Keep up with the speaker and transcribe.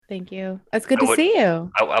Thank you. It's good I to would see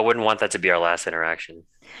you. I wouldn't want that to be our last interaction.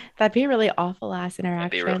 That'd be a really awful last Be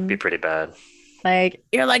interaction. pretty bad. Like,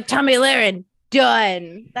 you're like Tommy Lahren.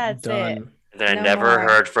 Done. That's it. Done. And then I No never more.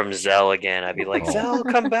 heard from Zell again. I'd be like, Oh, Zell,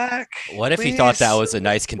 come back, what if he thought that please. was a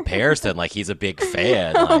nice comparison? Like he's a big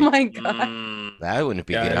fan. Oh Like my God. that wouldn't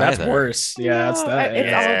be Yeah, good that's either. worse. Yeah, that's No, that. it's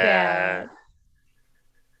Yeah. all Yeah. bad.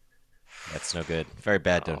 That's no good. Very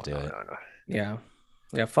bad. Don't do No, it. no, no. Yeah.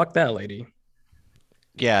 Yeah, fuck that lady.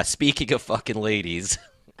 Yeah. Speaking of fucking ladies,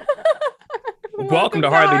 Welcome to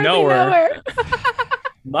Hardly Know Her.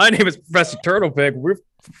 My name is Professor Turtlepig. We're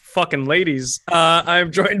fucking ladies.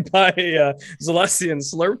 I'm joined by Celestian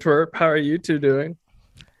Slurptwerp. How are you two doing?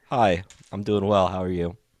 hi. I'm doing well. How are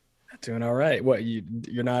you? Doing all right. What,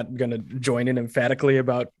 you're not gonna join in emphatically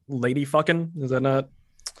about lady fucking? Is that not?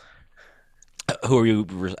 Who are you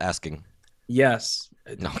asking? Yes.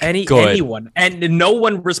 No, good. Anyone, and no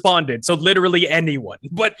one responded. So literally anyone.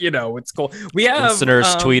 But it's cool. We have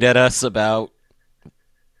Listeners tweet at us about.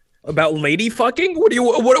 about lady fucking. What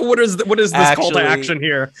is this call to Actually- action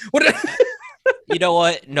here? What? You know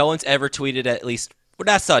what? No one's ever tweeted at least. Well,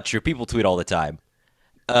 that's not true. People tweet all the time.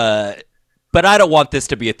 But I don't want this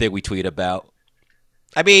to be a thing we tweet about.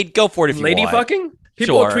 I mean, go for it if you Lady want. fucking?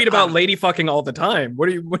 People Sure. tweet about lady fucking all the time. What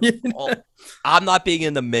are you? Well, I'm not being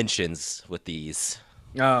in the mentions with these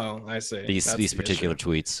Oh, I see. these That's these the particular issue.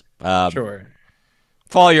 tweets. Sure.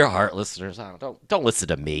 Follow your heart, listeners. Don't listen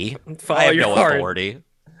to me. Follow I have your no heart. authority.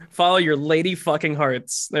 Follow your lady fucking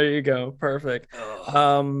hearts. There you go. Perfect.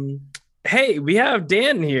 Hey, we have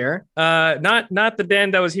Dan here. Not the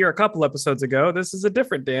Dan that was here a couple episodes ago. This is a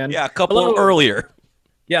different Dan. Yeah, a couple Hello. earlier.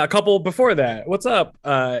 Yeah, a couple before that. What's up,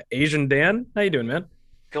 Asian Dan? How you doing, man?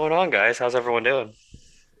 Going on, guys? How's everyone doing?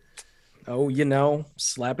 Oh,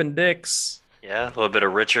 slapping dicks. Yeah, a little bit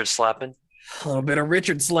of Richard slapping. A little bit of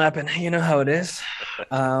Richard slapping. You know how it is.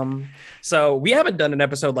 So we haven't done an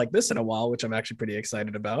episode like this in a while, which I'm actually pretty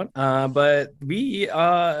excited about. But we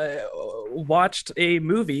watched a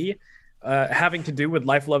movie having to do with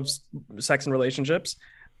life, love, sex, and relationships.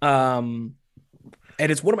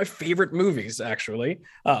 And it's one of my favorite movies, actually.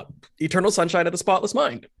 Eternal Sunshine of the Spotless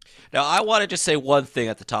Mind. Now, I want to just say one thing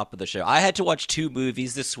at the top of the show. I had to watch 2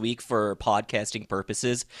 movies this week for podcasting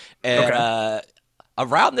purposes, and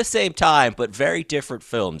around the same time, but very different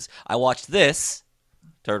films. I watched this,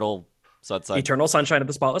 Turtle Sunshine. Eternal Sunshine of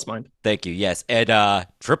the Spotless Mind. Thank you. Yes, and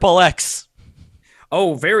Triple X,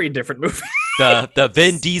 Oh, very different movie. the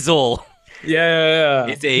Vin Diesel. Yeah.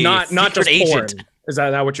 It's a not just secret porn. agent. Is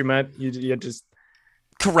that what you meant? You just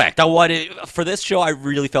Correct. I wanted for this show. I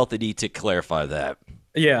really felt the need to clarify that.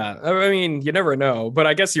 yeah. I mean, you never know, but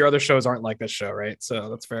I guess your other shows aren't like this show, right? So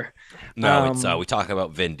that's fair. No, it's we talk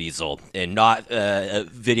about Vin Diesel and not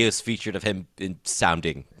videos featured of him in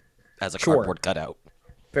sounding as a Sure. cardboard cutout.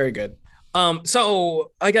 Very good.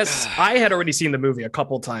 So I guess I had already seen the movie a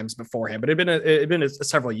couple times beforehand, but it'd been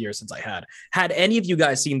several years since I had. Had any of you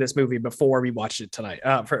guys seen this movie before we watched it tonight?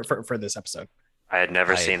 For this episode. I had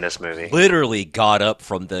never I seen this movie. Literally got up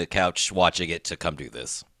from the couch watching it to come do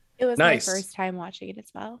this. It was Nice. my first time watching it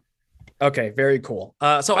as well. Okay, very cool.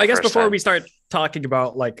 So My I guess first before time. we start talking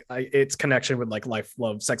about its connection with like life,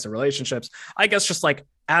 love, sex, and relationships, I guess just like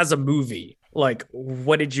as a movie, like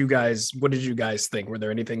what did you guys think? Were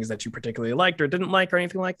there any things that you particularly liked or didn't like or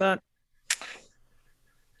anything like that?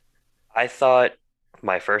 I thought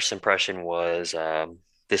my first impression was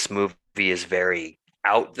this movie is very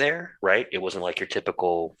out there, right? It wasn't like your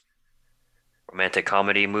typical romantic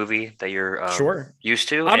comedy movie that you're Sure. used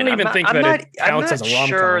to. I don't And even think I'm that not, it counts I'm as a not rom-com.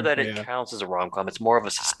 sure that it Yeah. counts as a rom-com. It's more of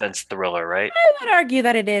a suspense thriller, right? I would argue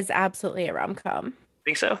that it is absolutely a rom-com.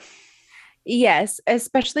 Think so? Yes,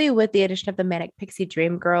 especially with the addition of the Manic Pixie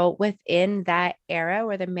Dream Girl within that era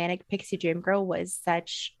where the Manic Pixie Dream Girl was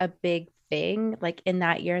such a big thing, like in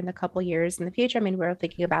that year and the couple years in the future. I mean, we're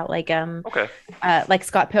thinking about Okay. like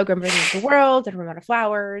Scott Pilgrim versus the World and Ramona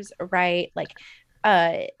Flowers, right? Like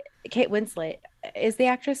Kate Winslet is the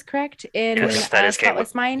actress, correct? In Yes, that is Kate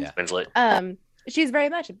Spotless Mind. Yeah. Winslet. She's very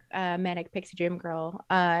much a manic pixie dream girl,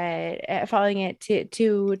 following it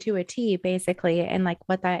to a T, basically, and like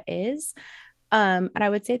what that is. And I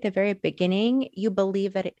would say at the very beginning, you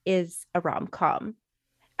believe that it is a rom-com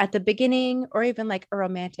at the beginning, or even like a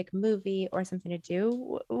romantic movie or something to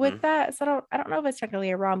do with that. So I don't know if it's technically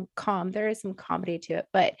a rom-com. There is some comedy to it,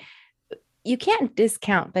 but you can't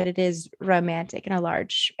discount that it is romantic in a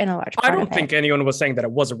large part I don't of think it. anyone was saying that it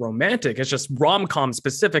wasn't romantic. It's just rom-com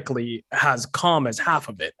specifically has com as half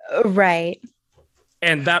of it. Right.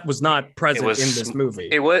 And that was not present was- in this movie.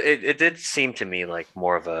 It did seem to me like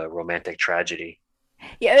more of a romantic tragedy.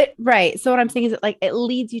 Yeah, right. So what I'm saying is that like it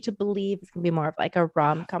leads you to believe it's gonna be more of like a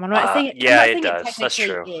rom-com. I'm Yeah, not it saying it does. That's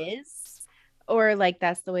technically true. is, or like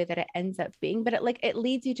that's the way that it ends up being, but it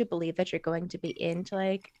leads you to believe that you're going to be into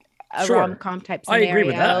like a Sure, rom-com type I agree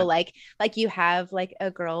with scenario. that. Like you have like a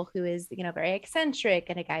girl who is, very eccentric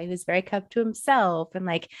and a guy who's very kept to himself, and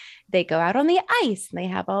like they go out on the ice and they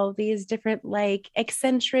have all these different like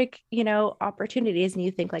eccentric, opportunities, and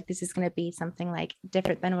you think like this is gonna be something like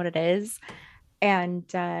different than what it is. And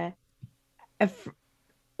if,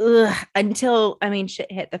 until I mean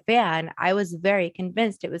shit hit the fan, I was very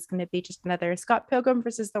convinced it was going to be just another Scott Pilgrim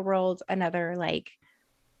versus the World, another like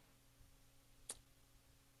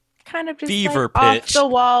kind of just like Fever off pitch. the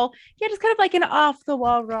wall, yeah, just kind of like an off the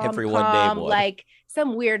wall Everyone name rom-com, one. like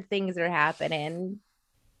some weird things are happening.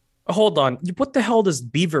 Hold on. What the hell does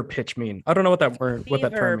beaver pitch mean? I don't know what that term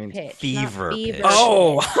Fever means. pitch, Fever not pitch. beaver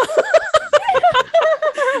Oh. pitch.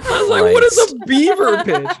 I was like, what is Christ. a beaver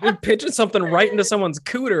pitch? You're pitching something right into someone's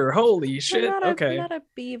cooter. Holy shit. Okay. Not a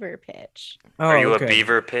beaver pitch. Oh, Are you okay. a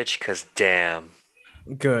beaver pitch? Because damn.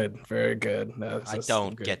 Good. Very good. I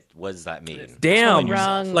don't get what does that mean? Damn.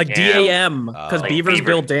 Wrong. Like Damn. DAM. Because Oh. beavers Beaver.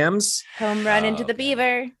 build dams. Home run into the Okay.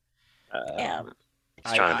 beaver. Uh, Yeah.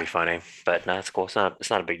 It's trying to be funny, but no, it's cool. It's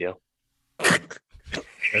not a big deal.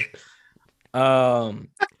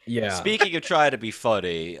 Yeah. Speaking of trying to be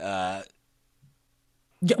funny,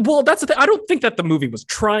 Yeah, well, that's the thing. I don't think that the movie was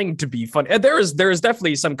trying to be funny. There is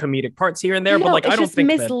definitely some comedic parts here and there, but No, like it's I don't just think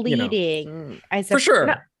misleading. I said For sure.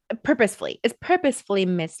 not purposefully. It's purposefully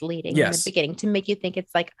misleading in Yes. the beginning to make you think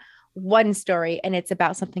it's like one story and it's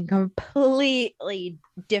about something completely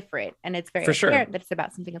different, and it's very For sure. apparent that it's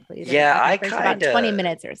about something completely different. Yeah, like the first about 20 kinda-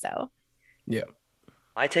 minutes or so.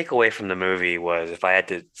 My takeaway from the movie was, if I had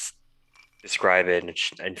to describe it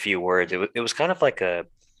in few words, it was kind of like a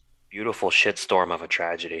beautiful shitstorm of a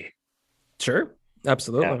tragedy. Sure,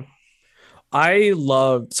 absolutely. I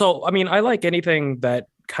like anything that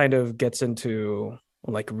kind of gets into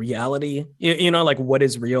like reality, like what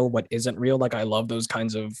is real, what isn't real. Like I love those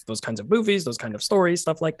kinds of movies, those kind of stories,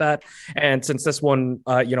 stuff like that. And since this one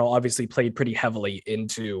obviously played pretty heavily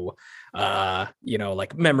into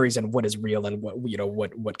like memories and what is real and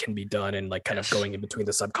what can be done, and like kind of Yes. going in between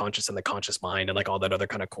the subconscious and the conscious mind and like all that other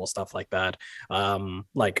kind of cool stuff like that.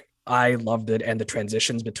 Like I loved it, and the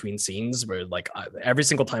transitions between scenes where like every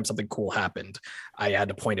single time something cool happened, I had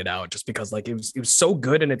to point it out, just because like it was so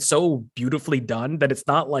good and it's so beautifully done that it's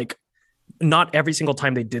not like, not every single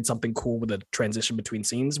time they did something cool with a transition between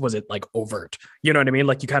scenes was it like overt. You know what I mean?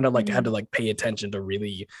 Like you kind of like had to like pay attention to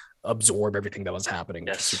really absorb everything that was happening,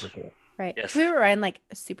 which is Yes. super cool. Right. Yes. We were on like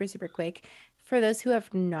super, super quick. For those who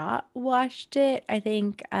have not watched it, I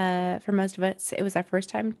think for most of us, it was our first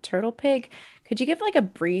time Turtle Pig. Could you give like a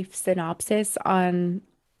brief synopsis on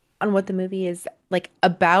what the movie is like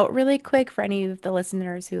about really quick for any of the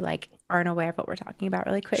listeners who like aren't aware of what we're talking about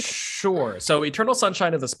really quick? Sure. So Eternal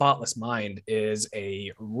Sunshine of the Spotless Mind is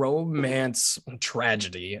a romance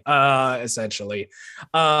tragedy, essentially.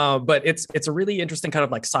 But it's a really interesting kind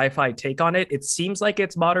of like sci-fi take on it. It seems like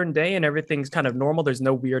it's modern day and everything's kind of normal. There's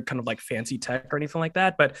no weird kind of like fancy tech or anything like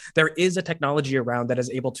that, but there is a technology around that is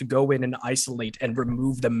able to go in and isolate and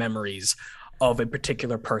remove the memories of a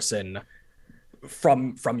particular person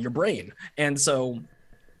from your brain. And so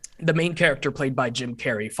the main character, played by Jim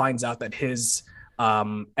Carrey, finds out that his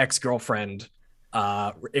ex-girlfriend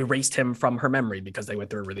erased him from her memory because they went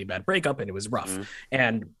through a really bad breakup and it was rough. Mhm.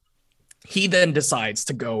 And he then decides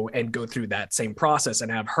to go through that same process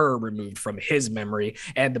and have her removed from his memory.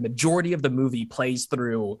 And the majority of the movie plays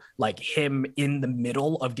through like him in the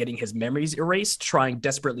middle of getting his memories erased, trying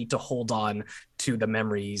desperately to hold on to the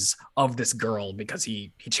memories of this girl because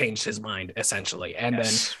he changed his mind essentially. And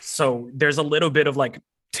Yes. then so there's a little bit of like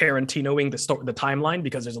Tarantinoing the timeline,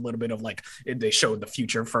 because there's a little bit of like they showed the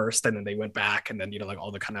future first and then they went back, and then like all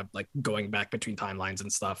the kind of like going back between timelines and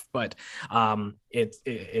stuff. But it's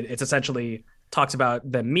essentially talks about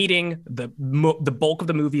the meeting. The bulk of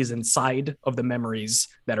the movie is inside of the memories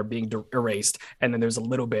that are being erased, and then there's a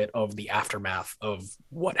little bit of the aftermath of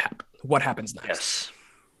what happens next. Yes.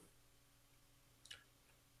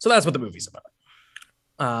 So that's what the movie's about.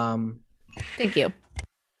 Thank you.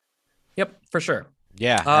 Yep, for sure.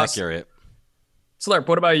 yeah, Uh, accurate. Slurp,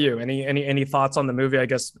 what about you? Any thoughts on the movie, I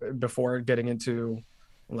guess, before getting into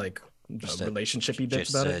like Just the a- relationship-y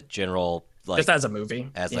bits Just about a it? general like Just as a movie.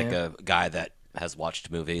 like Yeah. a guy that has watched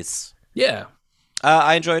movies. Yeah.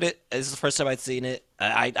 I enjoyed it. This is the first time I'd seen it.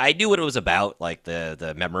 I knew what it was about, like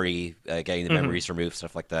the memory, getting the Mhm. memories removed,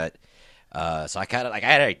 stuff like that. So I kind of like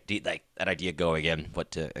I had an idea going in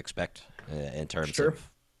what to expect in terms Sure. of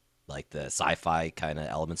like the sci-fi kind of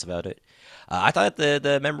elements about it. I thought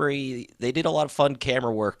the memory they did a lot of fun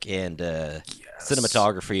camera work and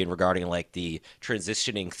cinematography and regarding like the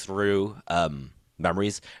transitioning through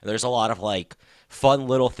memories. And there's a lot of like fun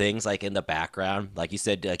little things like in the background, like you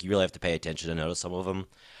said, like you really have to pay attention to notice some of them.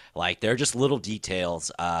 Like they're just little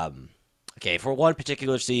details. Okay, for one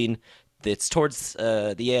particular scene, it's towards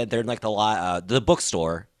the end. They're in like the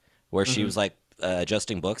bookstore where she was like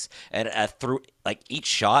adjusting books, and through like each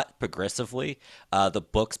shot progressively, the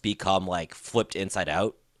books become like flipped inside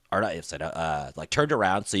out, or not inside out, like turned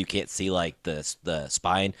around, so you can't see like the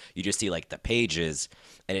spine. You just see like the pages,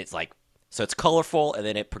 and it's like so it's colorful, and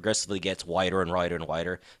then it progressively gets whiter and whiter and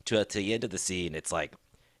whiter to at the end of the scene. It's like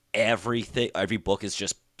every book is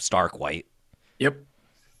just stark white. Yep.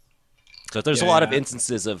 So there's a lot of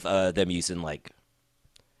instances of them using like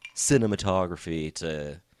cinematography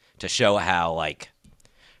to show how like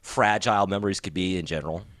fragile memories could be in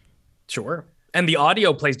general. Sure. And the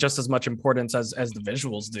audio plays just as much importance as the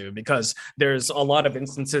visuals do, because there's a lot of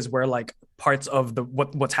instances where like parts of the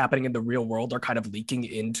what's happening in the real world are kind of leaking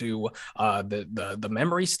into the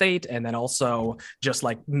memory state, and then also just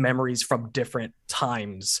like memories from different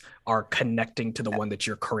times are connecting to the one that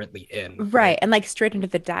you're currently in. Right. And like straight into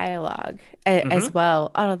the dialogue as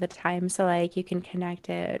well all of the time. So like you can connect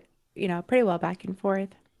it, pretty well back and forth.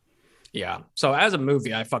 Yeah. So as a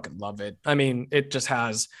movie, I fucking love it. I mean, it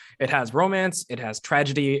has romance, it has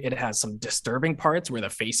tragedy, it has some disturbing parts where the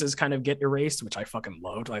faces kind of get erased, which I fucking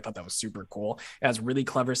loved. I thought that was super cool. It has really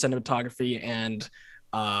clever cinematography, and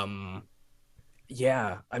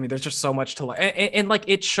yeah, I mean, there's just so much to like, and like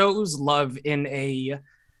it shows love in a,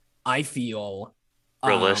 I feel,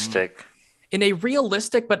 Realistic. in a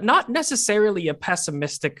realistic, but not necessarily a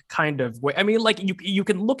pessimistic kind of way. I mean, like you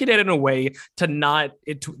can look at it in a way to not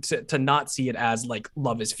see it as like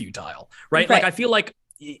love is futile, right? Like I feel like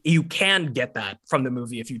you can get that from the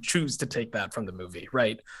movie if you choose to take that from the movie,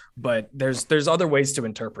 right? But there's other ways to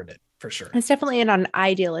interpret it, for sure. It's definitely not an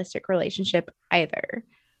idealistic relationship either.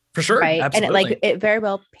 For sure, right? Absolutely. And it very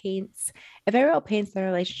well paints the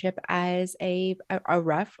relationship as a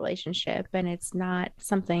rough relationship, and it's not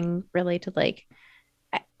something really to like.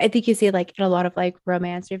 I think you see like in a lot of like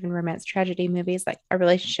romance or even romance tragedy movies, like a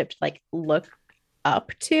relationship to like look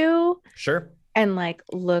up to, sure, and like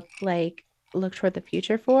look toward the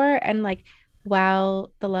future for, and like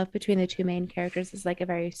while the love between the two main characters is like a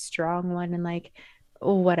very strong one, and like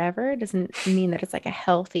whatever, doesn't mean that it's like a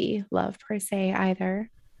healthy love per se either.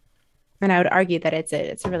 And I would argue that it's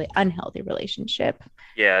a really unhealthy relationship.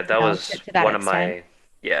 Yeah, that was to that one of extent.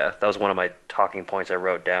 my talking points I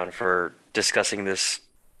wrote down for discussing this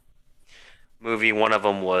movie. One of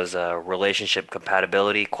them was relationship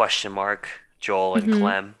compatibility question mark, Joel and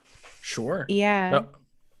Clem. Sure. Yeah. No,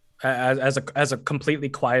 as a completely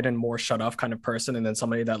quiet and more shut off kind of person, and then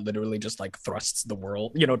somebody that literally just like thrusts the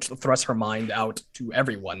world, thrusts her mind out to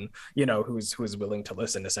everyone, who's willing to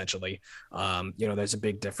listen, essentially. There's a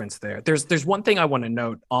big difference there. There's one thing I want to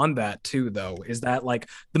note on that too, though, is that like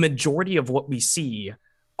the majority of what we see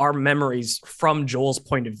are memories from Joel's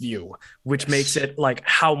point of view, which makes it like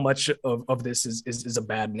how much of this is a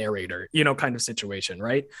bad narrator, kind of situation,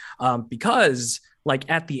 right? Because like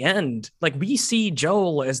at the end, like we see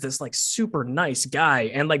Joel as this like super nice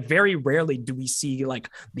guy, and like very rarely do we see like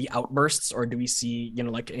the outbursts, or do we see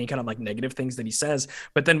like any kind of like negative things that he says.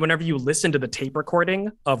 But then whenever you listen to the tape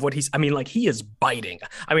recording of what he is biting.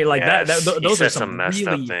 I mean, like those are some messed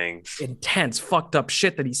really up things, intense fucked up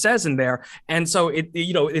shit that he says in there. And so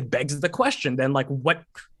it begs the question then, like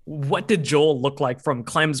what did Joel look like from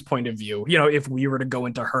Clem's point of view, if we were to go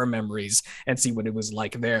into her memories and see what it was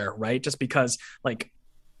like there, right? Just because like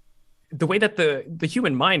the way that the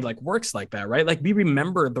human mind like works like that, right? Like we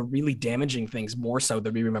remember the really damaging things more so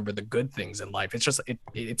than we remember the good things in life. It's just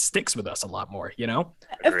it sticks with us a lot more,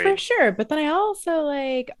 For sure. But then I also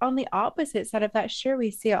like on the opposite side of that, sure, we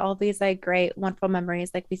see all these like great wonderful memories,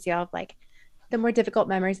 like we see all of like the more difficult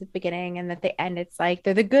memories at the beginning, and at the end it's like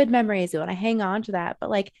they're the good memories, we want to hang on to that. But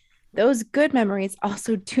like those good memories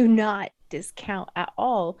also do not discount at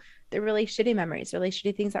all the really shitty memories, really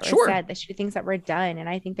shitty things that were said, the shitty things that were done. And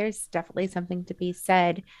I think there's definitely something to be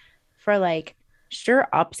said for like, sure,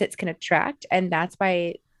 opposites can attract, and that's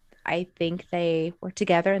why I think they were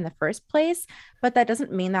together in the first place, but that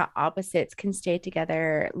doesn't mean that opposites can stay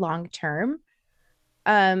together long term.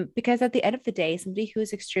 Because at the end of the day, somebody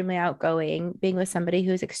who's extremely outgoing being with somebody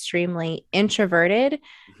who's extremely introverted,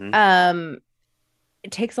 it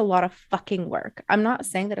takes a lot of fucking work. I'm not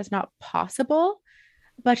saying that it's not possible,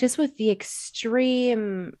 but just with the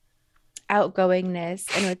extreme outgoingness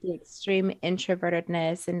and with the extreme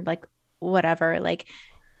introvertedness and like whatever, like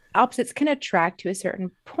opposites can attract to a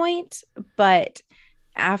certain point, but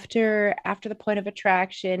after the point of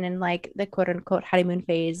attraction and like the quote unquote honeymoon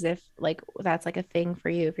phase, if like that's like a thing for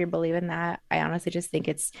you, if you believe in that, I honestly just think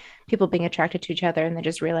it's people being attracted to each other and then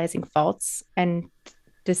just realizing faults and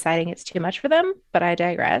deciding it's too much for them. But I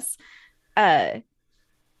digress. uh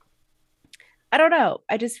I don't know.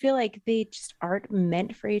 I just feel like they just aren't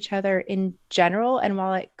meant for each other in general. And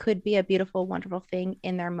while it could be a beautiful, wonderful thing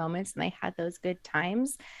in their moments and they had those good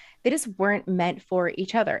times, they just weren't meant for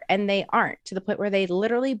each other. And they aren't, to the point where they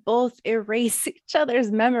literally both erase each other's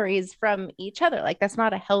memories from each other. Like, that's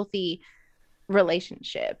not a healthy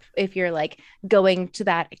relationship if you're like going to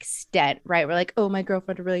that extent, right? We're like, oh, my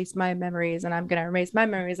girlfriend erased my memories and I'm going to erase my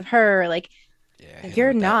memories of her. Like, Yeah,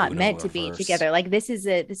 you're not meant to be together. Like, this is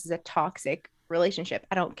a toxic relationship.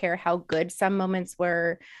 I don't care how good some moments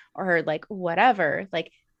were or like whatever.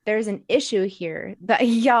 Like, there's an issue here that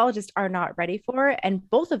y'all just are not ready for, and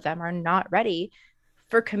both of them are not ready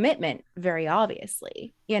for commitment, very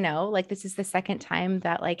obviously. Like, this is the second time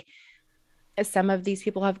that like some of these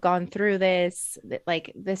people have gone through this, that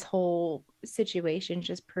like this whole situation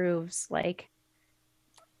just proves, like,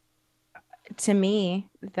 to me,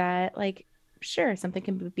 that like, sure, something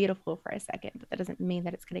can be beautiful for a second, but that doesn't mean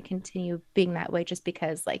that it's going to continue being that way just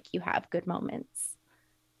because like you have good moments.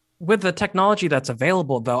 With the technology that's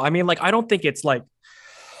available, though, I mean, like, I don't think it's like,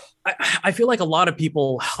 I feel like a lot of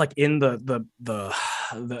people, like, in the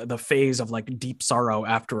phase of like deep sorrow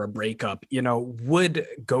after a breakup, would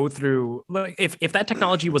go through, like, if that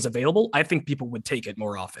technology was available, I think people would take it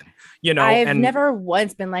more often, I've never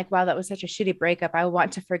once been like, wow, that was such a shitty breakup, I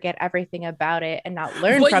want to forget everything about it and not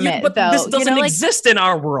learn from it. But though this doesn't exist in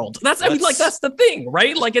our world. That's, I mean, like, that's the thing,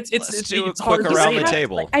 right? Like, it's quick around the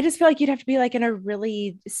table. Like, I just feel like you'd have to be like in a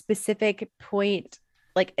really specific point,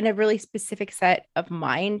 like in a really specific set of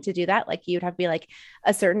mind to do that. Like, you'd have to be like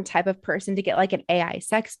a certain type of person to get like an AI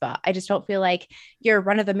sex bot. I just don't feel like your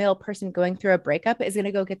run-of-the-mill person going through a breakup is going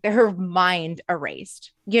to go get their mind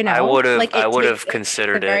erased. I would have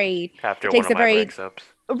considered it after one of my breakups.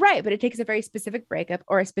 Right, but it takes a very specific breakup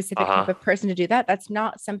or a specific type of person to do that. That's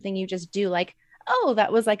not something you just do like, oh,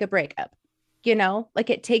 that was like a breakup. Like,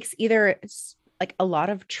 it takes either like a lot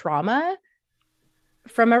of trauma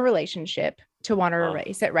from a relationship to want to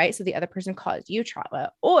erase it, right? So the other person caused you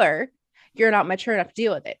trauma, or you're not mature enough to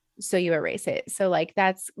deal with it, so you erase it. So like,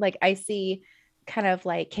 that's like, I see kind of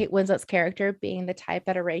like Kate Winslet's character being the type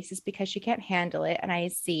that erases because she can't handle it, and I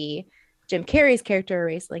see Jim Carrey's character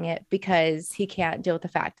erasing it because he can't deal with the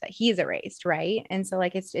fact that he's erased, right? And so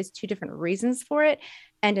like, it's two different reasons for it,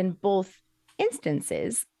 and in both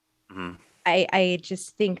instances, I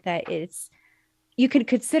just think that you could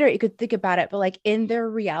consider it, you could think about it, but like, in the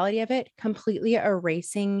reality of it, completely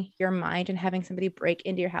erasing your mind and having somebody break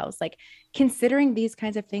into your house, like, considering these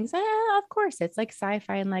kinds of things, of course it's like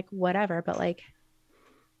sci-fi and like whatever, but like,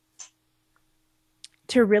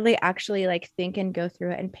 to really actually like think and go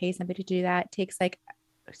through it and pay somebody to do that takes like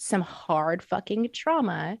some hard fucking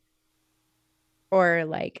trauma, or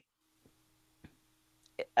like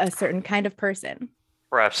a certain kind of person.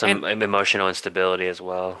 Perhaps some emotional instability as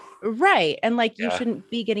well. Right. And like, you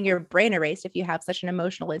shouldn't be getting your brain erased if you have such an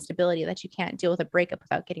emotional instability that you can't deal with a breakup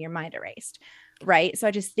without getting your mind erased. Right. So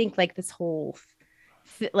I just think like this whole,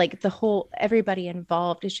 like the whole, everybody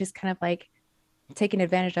involved is just kind of like taken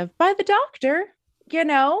advantage of by the doctor,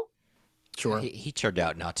 Sure. He turned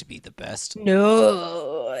out not to be the best.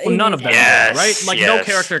 No. Well, none of them, right? Like, no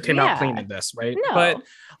character came out clean in this, right? No. But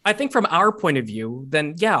I think from our point of view,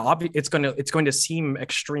 then it's going to seem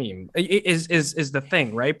extreme. Is the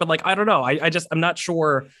thing, right? But like, I don't know. I'm not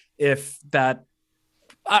sure if that.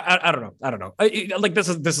 I don't know. Like, this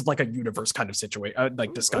is like a universe kind of situation,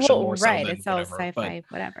 like discussion more so right? Than it's all whatever, sci-fi,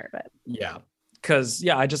 whatever. But yeah, because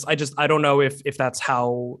I don't know if that's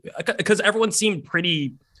how, because everyone seemed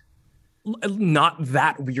pretty not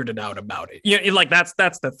that weirded out about it. Like,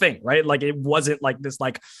 that's the thing, right? Like, it wasn't like this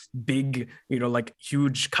like big, like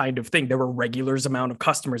huge kind of thing. There were regulars amount of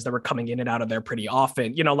customers that were coming in and out of there pretty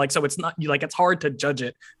often, like, so it's not like, it's hard to judge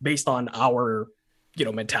it based on our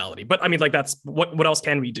mentality. But I mean, like, that's what else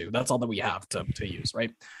can we do? That's all that we have to use,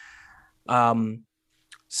 right?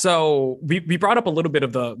 So we brought up a little bit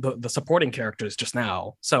of the supporting characters just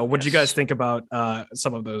now. So what did you guys think about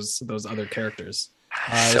some of those other characters?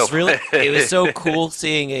 It was so cool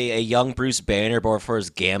seeing a young Bruce Banner before his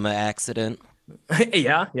gamma accident.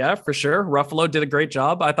 Yeah, for sure. Ruffalo did a great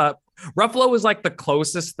job. I thought Ruffalo is like the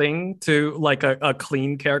closest thing to like a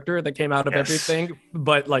clean character that came out of everything,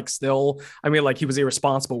 but like still, I mean, like he was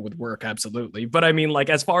irresponsible with work, absolutely. But I mean, like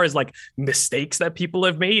as far as like mistakes that people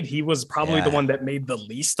have made, he was probably the one that made the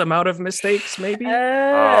least amount of mistakes, maybe.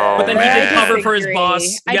 But then he did cover for his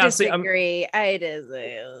boss. I disagree. I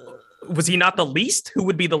disagree. Was he not the least? Who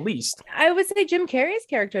would be the least? I would say Jim Carrey's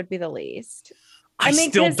character would be the least. I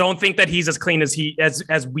still don't think that he's as clean as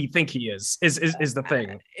as we think he is the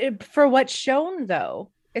thing. For what's shown,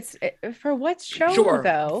 though, for what's shown,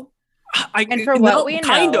 though, and for what we know,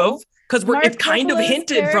 kind of, because it's kind of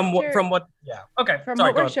hinted from what. Yeah. Okay. From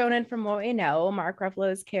what we're shown and from what we know, Mark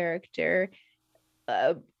Ruffalo's character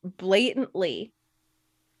blatantly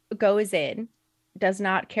goes in, does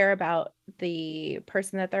not care about the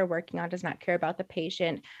person that they're working on, does not care about the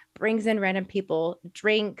patient, brings in random people,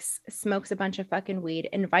 drinks, smokes a bunch of fucking weed,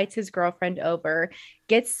 invites his girlfriend over,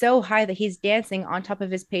 gets so high that he's dancing on top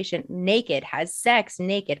of his patient naked, has sex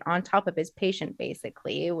naked on top of his patient,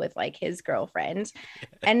 basically, with like his girlfriend.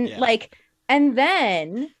 And like, and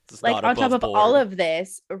then like on top of all of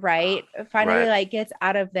this, right, finally like gets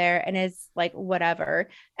out of there and is like whatever.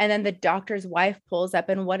 And then the doctor's wife pulls up,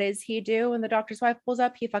 and what does he do when the doctor's wife pulls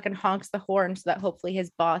up? He fucking honks the horn so that hopefully his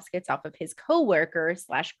boss gets off of his coworker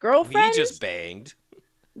 / girlfriend. He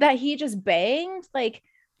just banged. Like,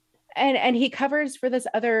 and he covers for this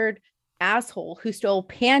other asshole who stole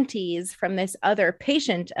panties from this other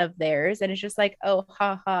patient of theirs, and it's just like, oh,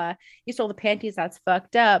 haha, you stole the panties, that's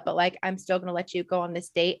fucked up, but like I'm still gonna let you go on this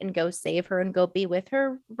date and go save her and go be with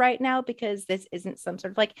her right now because this isn't some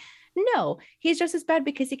sort of like, no, he's just as bad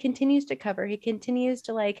because he continues to cover, he continues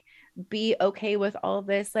to like be okay with all of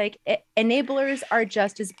this. Like enablers are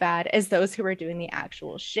just as bad as those who are doing the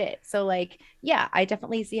actual shit. So like, yeah, I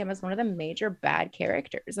definitely see him as one of the major bad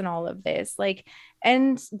characters in all of this. Like,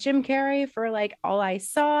 and Jim Carrey, for like all I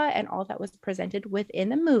saw and all that was presented within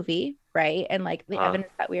the movie, right, and like the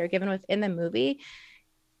evidence that we are given within the movie,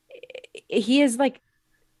 he is like,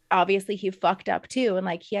 obviously he fucked up too, and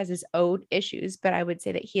like he has his own issues, but I would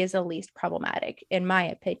say that he is the least problematic in my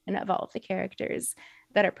opinion of all of the characters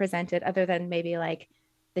that are presented, other than maybe like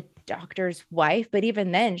the doctor's wife, but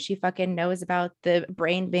even then she fucking knows about the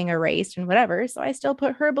brain being erased and whatever, so I still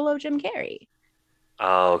put her below Jim Carrey.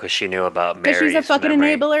 Oh, because she knew about Mary's because she's a fucking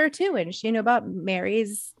memory. enabler too, and she knew about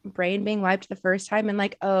Mary's brain being wiped the first time, and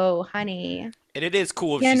like, oh honey, and it is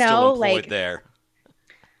cool if she's still employed like, there.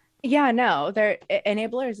 Yeah, no, they're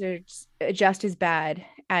enablers are just as bad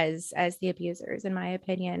as the abusers, in my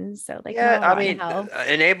opinion. So like, yeah, I mean,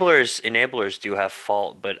 enablers do have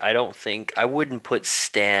fault, but I wouldn't put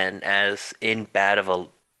Stan as in bad of a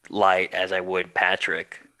light as I would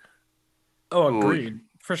Patrick. Oh, agreed.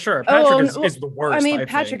 For sure. Patrick is the worst. I mean,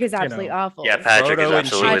 Patrick is absolutely awful. Yeah, Patrick is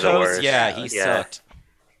absolutely the worst. Yeah, he sucked.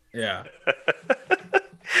 Yeah.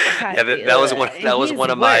 Yeah, that was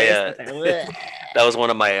one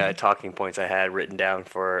of my talking points I had written down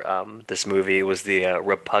for this movie. It was the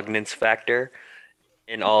repugnance factor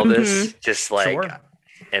in all this, just like,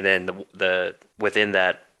 and then the within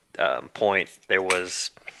that point there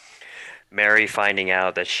was Mary finding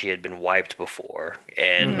out that she had been wiped before,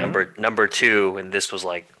 and number two, and this was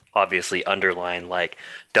like obviously underlined, like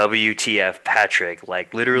WTF Patrick,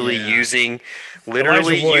 like literally using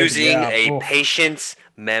a patient's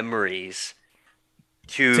memories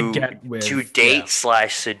to date /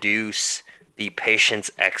 seduce the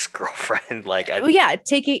patient's ex-girlfriend. Like,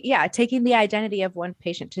 taking the identity of one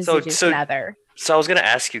patient to seduce another. So I was gonna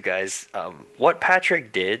ask you guys, what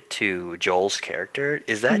Patrick did to Joel's character,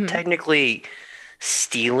 is that technically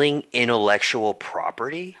stealing intellectual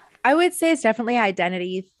property? I would say it's definitely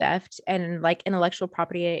identity theft and like intellectual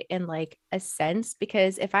property in like a sense,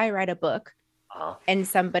 because if I write a book and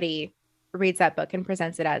somebody reads that book and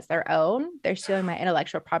presents it as their own, they're stealing my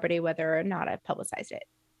intellectual property, whether or not I've publicized it.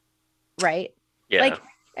 Right. Yeah. Like,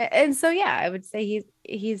 and so, yeah, I would say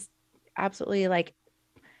he's absolutely like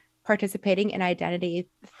participating in identity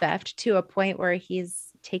theft to a point where he's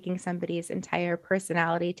taking somebody's entire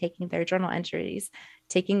personality, taking their journal entries,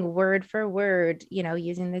 taking word for word,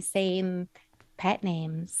 using the same pet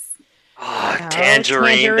names.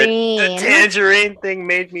 Tangerine. The tangerine thing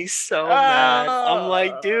made me so mad. I'm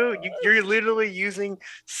like, dude, you're literally using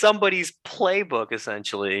somebody's playbook,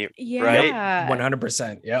 essentially. Yeah. Right?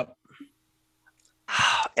 100%. Yep.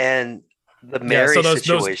 And the Mary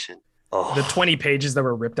situation. The 20 pages that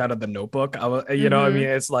were ripped out of the notebook, I mean,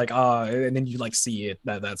 it's like, and then you like see it,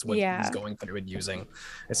 that's what he's going through and using.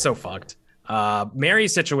 It's so fucked.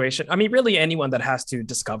 Mary's situation, I mean, really anyone that has to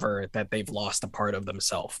discover that they've lost a part of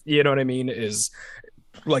themselves, you know what I mean, is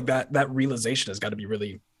like that realization has got to be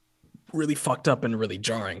really really fucked up and really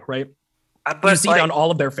jarring, right? But you see it on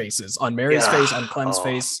all of their faces, on Mary's face, on Clem's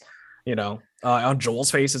face, on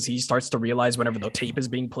Joel's face as he starts to realize whenever the tape is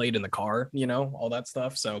being played in the car, all that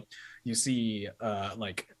stuff. So you see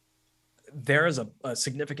like there is a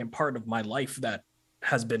significant part of my life that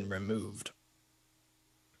has been removed.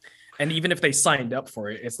 And even if they signed up for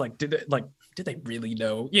it, it's like, did they really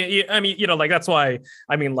know? Yeah. I mean, like, that's why,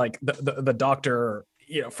 I mean, like the doctor,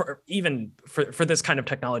 for this kind of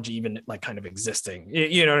technology, even like kind of existing,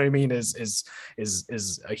 you know what I mean, is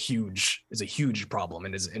a huge problem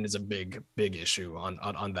and is a big issue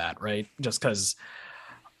on that, right? Just because,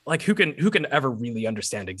 like, who can ever really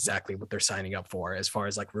understand exactly what they're signing up for as far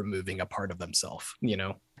as like removing a part of themselves,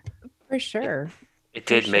 For sure. It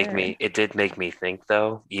did make me think,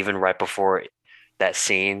 though, even right before that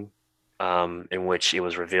scene in which it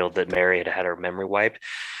was revealed that Mary had her memory wiped.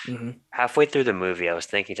 Mm-hmm. Halfway through the movie, I was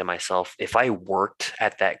thinking to myself, if I worked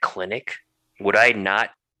at that clinic, would I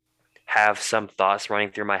not have some thoughts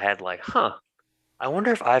running through my head like, I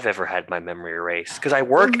wonder if I've ever had my memory erased? Because I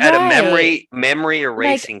work at a memory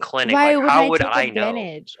erasing clinic. How would I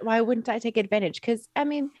know? Why wouldn't I take advantage? Because, I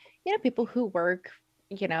mean, people who work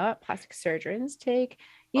plastic surgeons take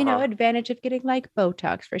advantage of getting like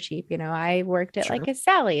Botox for cheap. I worked at like a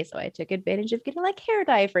Sally, so I took advantage of getting like hair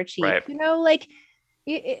dye for cheap. Right. Like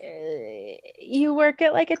you work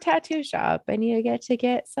at like a tattoo shop and you get to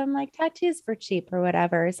get some like tattoos for cheap or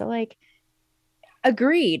whatever. So like,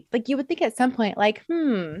 agreed. Like, you would think at some point like,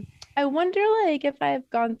 I wonder like if I've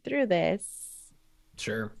gone through this.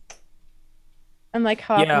 Sure. And like,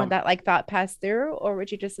 how often would that like thought pass through, or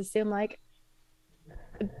would you just assume like,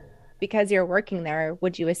 because you're working there,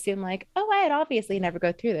 would you assume like, oh, I'd obviously never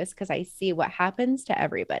go through this because I see what happens to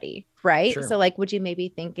everybody, right? Sure. So like, would you maybe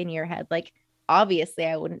think in your head like, obviously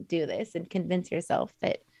I wouldn't do this, and convince yourself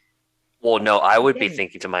that? Well, no, I would be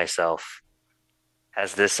thinking to myself,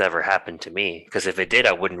 has this ever happened to me? Because if it did,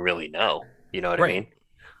 I wouldn't really know. You know what I mean?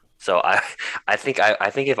 So I think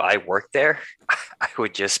if I worked there, I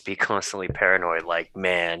would just be constantly paranoid. Like,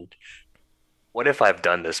 man, what if I've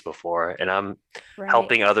done this before and I'm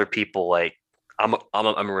helping other people? Like, I'm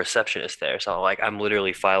a receptionist there, so like I'm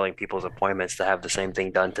literally filing people's appointments to have the same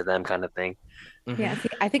thing done to them, kind of thing. Mm-hmm. Yeah, see,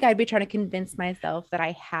 I think I'd be trying to convince myself that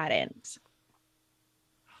I hadn't.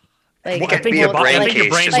 Like, I think your brain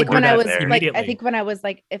case like when I was like, I think when I was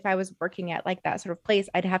like, if I was working at like that sort of place,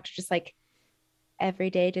 I'd have to just like every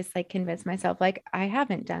day just like convince myself like I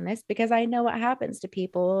haven't done this, because I know what happens to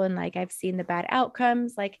people and like I've seen the bad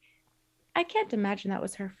outcomes. Like, I can't imagine that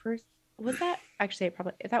was her first. Was that actually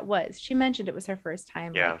probably that was? She mentioned it was her first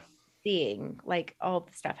time like, seeing like all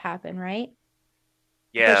the stuff happen, right?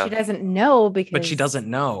 Yeah. But she doesn't know because. But she doesn't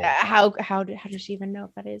know. How does she even know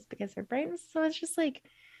if that is because her brain? So it's just like,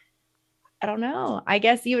 I don't know. I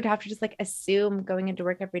guess you would have to just like assume going into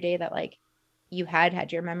work every day that like you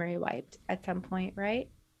had your memory wiped at some point, right?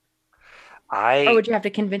 Or would you have to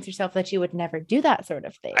convince yourself that you would never do that sort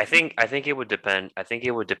of thing? I think it would depend. I think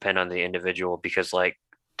it would depend on the individual, because like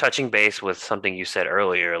touching base with something you said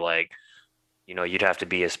earlier, like, you'd have to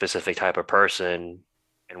be a specific type of person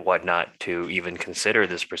and whatnot to even consider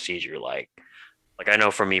this procedure. Like I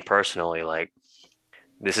know for me personally, like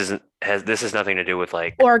this has nothing to do with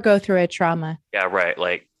like, or go through a trauma. Yeah, right.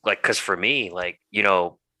 Like, because for me, like,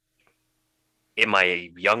 in my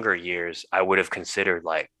younger years, I would have considered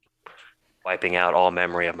like wiping out all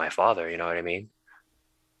memory of my father. You know what I mean?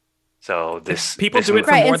 So people do it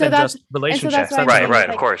for more than just relationships. Right. Like,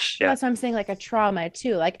 of course. Yeah. That's why I'm saying like a trauma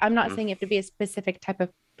too. Like, I'm not saying you have to be a specific type of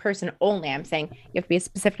person only. I'm saying you have to be a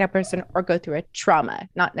specific type of person or go through a trauma,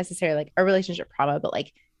 not necessarily like a relationship trauma, but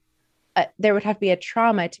like there would have to be a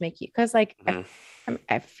trauma to make you, because like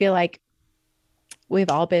I feel like we've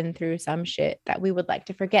all been through some shit that we would like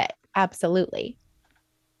to forget. Absolutely.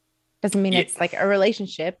 Doesn't mean it's like a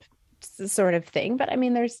relationship sort of thing, but I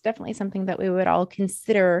mean, there's definitely something that we would all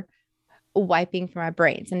consider wiping from our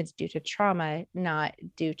brains, and it's due to trauma, not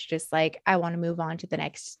due to just like, I want to move on to the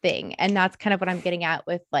next thing. And that's kind of what I'm getting at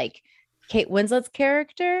with like Kate Winslet's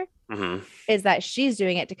character, is that she's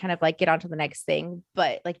doing it to kind of like get onto the next thing.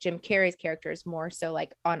 But like Jim Carrey's character is more so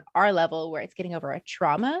like on our level where it's getting over a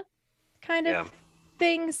trauma kind of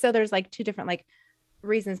thing. So there's like two different like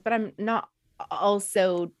reasons, but I'm not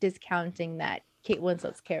also discounting that Kate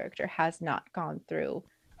Winslet's character has not gone through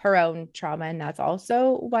her own trauma, and that's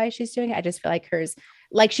also why she's doing it. I just feel like hers,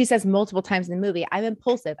 like she says multiple times in the movie, I'm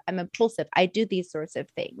impulsive, I do these sorts of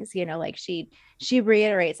things, like she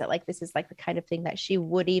reiterates that like this is like the kind of thing that she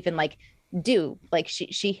would even like do. Like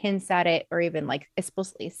she hints at it, or even like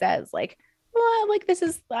explicitly says like, well, like this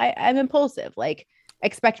is I'm impulsive. Like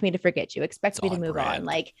expect me to forget you, expect me to move on.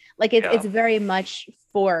 Like it's very much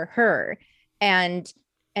for her. And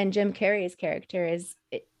Jim Carrey's character is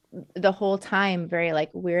the whole time very like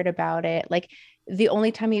weird about it. Like the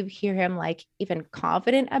only time you hear him like even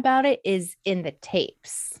confident about it is in the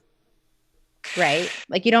tapes. Right?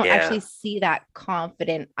 Like you don't actually see that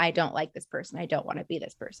confident, I don't like this person, I don't want to be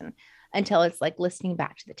this person, until it's like listening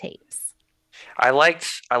back to the tapes. I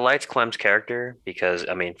liked Clem's character because,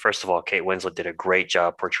 I mean, first of all, Kate Winslet did a great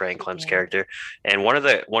job portraying Clem's character. And one of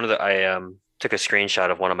the I took a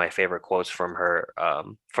screenshot of one of my favorite quotes from her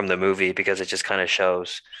from the movie, because it just kind of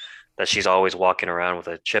shows that she's always walking around with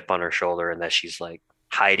a chip on her shoulder, and that she's like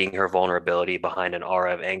hiding her vulnerability behind an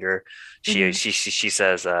aura of anger. She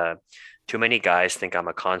says, too many guys think I'm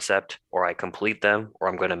a concept, or I complete them, or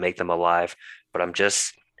I'm going to make them alive, but I'm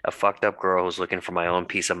just a fucked up girl who's looking for my own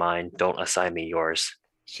peace of mind. Don't assign me yours.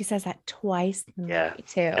 She says that twice in the movie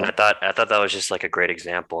too. And I thought that was just like a great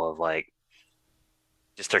example of like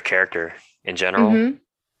just her character in general. Mm-hmm.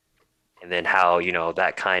 And then how, you know,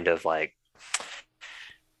 that kind of like,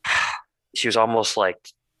 she was almost like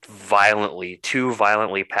too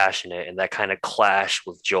violently passionate, and that kind of clashed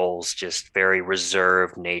with Joel's just very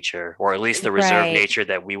reserved nature, or at least the reserved nature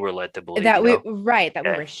that we were led to believe. That we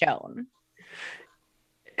were shown.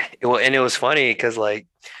 Well, and it was funny because like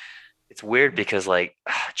it's weird because like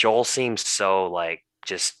Joel seems so like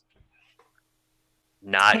just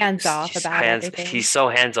not hands off about everything. He's so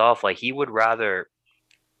hands off. Like he would rather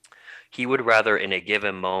in a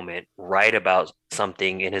given moment write about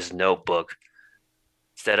something in his notebook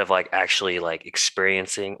instead of like actually like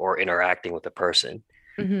experiencing or interacting with the person.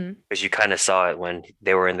 Because you kind of saw it when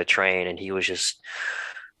they were in the train, and he was just,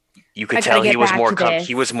 you could tell he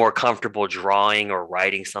was more comfortable drawing or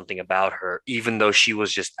writing something about her, even though she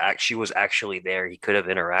was actually there. He could have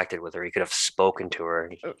interacted with her. He could have spoken to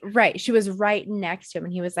her. Right. She was right next to him,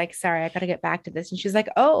 and he was like, sorry, I got to get back to this. And she's like,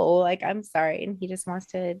 oh, like, I'm sorry. And he just wants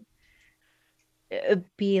to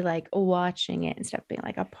be like watching it instead of being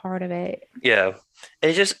like a part of it. Yeah.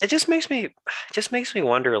 It just makes me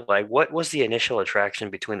wonder, like, what was the initial attraction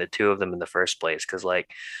between the two of them in the first place? Because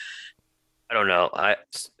like, I don't know. I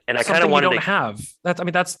kind of wanted to have that. I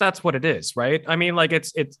mean, that's what it is, right? I mean, like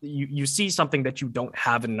it's you see something that you don't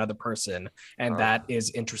have in another person, and that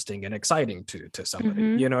is interesting and exciting to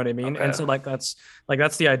somebody. You know what I mean? Okay. And so that's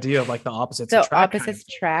the idea of like the opposites attract. Opposites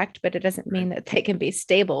attract, but it doesn't mean that they can be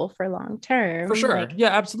stable for long term. For sure. Like, yeah,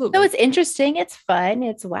 absolutely. So it's interesting. It's fun.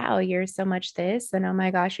 It's wow, you're so much this, and oh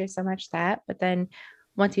my gosh, you're so much that. But then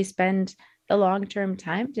once you spend the long-term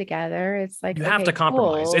time together, it's like you have to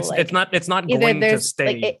compromise. Cool. It's not going to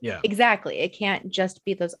stay. Exactly. It can't just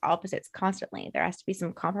be those opposites constantly. There has to be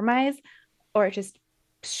some compromise, or it just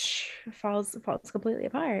falls completely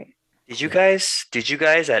apart. Did you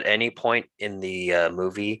guys at any point in the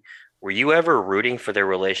movie, were you ever rooting for their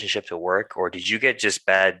relationship to work, or did you get just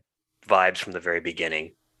bad vibes from the very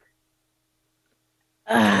beginning?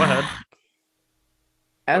 Go ahead.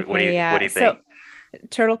 Okay, what do you think?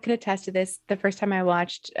 Turtle could attest to this. The first time I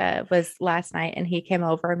watched was last night, and he came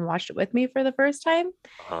over and watched it with me for the first time.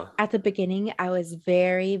 At the beginning, I was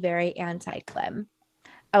very, very anti-Clem.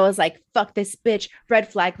 I was like, fuck this bitch, red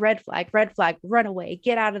flag, run away,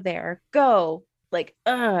 get out of there, go. Like,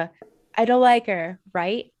 I don't like her,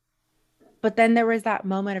 right? But then there was that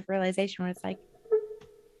moment of realization where it's like,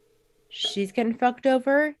 she's getting fucked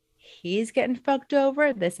over. He's getting fucked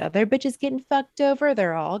over. This other bitch is getting fucked over.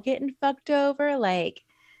 They're all getting fucked over. Like,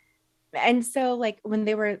 and so like when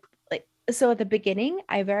they were like, so at the beginning,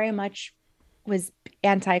 I very much was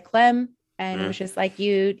anti-Clem, and it was just like,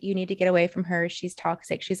 you need to get away from her. She's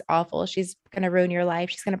toxic. She's awful. She's going to ruin your life.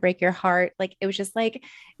 She's going to break your heart. Like, it was just like,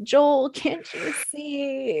 Joel, can't you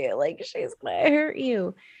see? Like, she's going to hurt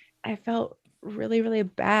you. I felt really, really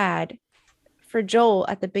bad for Joel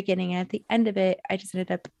at the beginning. And at the end of it, I just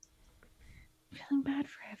ended up feeling bad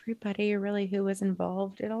for everybody really who was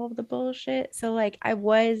involved in all of the bullshit. So like, I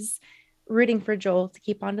was rooting for Joel to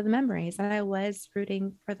keep on to the memories, and I was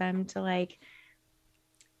rooting for them to like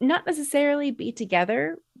not necessarily be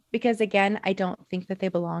together, because again, I don't think that they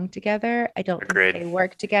belong together. I don't think they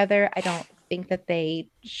work together. I don't think that they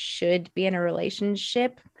should be in a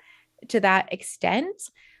relationship to that extent.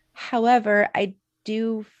 However, I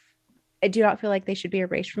do not feel like they should be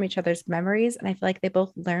erased from each other's memories. And I feel like they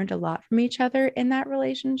both learned a lot from each other in that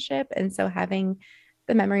relationship. And so having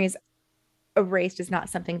the memories erased is not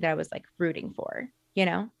something that I was like rooting for, you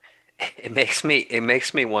know? It makes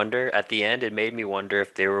me wonder at the end. It made me wonder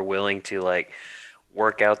if they were willing to like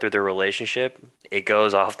work out through their relationship. It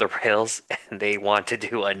goes off the rails and they want to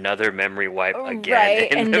do another memory wipe again.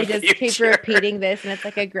 Right. And they just keep repeating this, and it's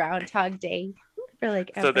like a Groundhog Day for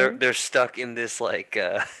like So ever. they're stuck in this like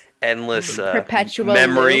endless perpetual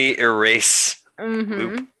memory loop. erase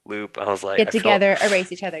loop. I was like, get together,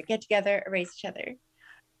 erase each other. Get together, erase each other.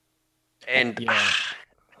 And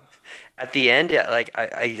at the end, like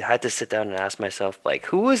I had to sit down and ask myself, like,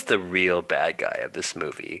 who was the real bad guy of this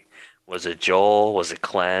movie? Was it Joel? Was it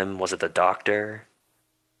Clem? Was it the doctor?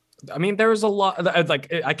 I mean, there was a lot.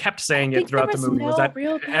 Like I kept saying it throughout the movie. Was that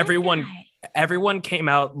everyone came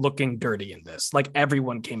out looking dirty in this? Like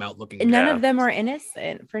everyone came out looking. None of them are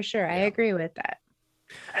innocent, for sure. I agree with that.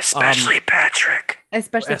 Especially Patrick.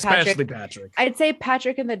 Especially Patrick. I'd say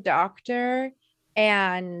Patrick and the doctor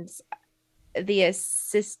and the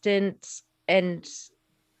assistant and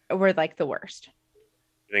were like the worst.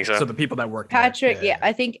 You think so? So the people that worked Patrick,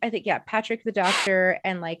 I think Patrick the doctor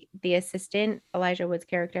and like the assistant, Elijah Wood's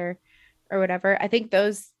character or whatever. I think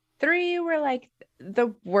those three were like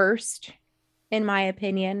the worst in my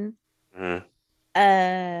opinion.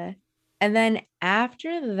 And then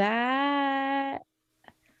after that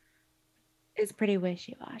is pretty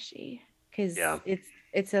wishy-washy because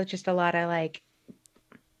it's just a lot of like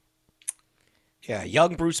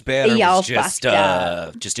young Bruce Banner was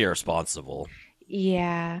just irresponsible.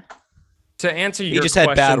 Yeah. To answer your question, he just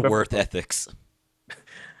had bad work ethics.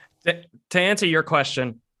 To answer your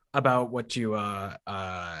question about what you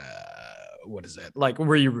what is it? Like,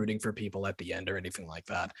 were you rooting for people at the end or anything like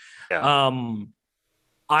that? Yeah.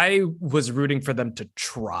 I was rooting for them to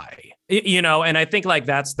try, you know, and I think like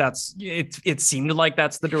that's it. It seemed like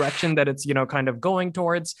that's the direction that it's, you know, kind of going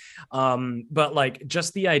towards. But like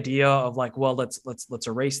just the idea of like, well, let's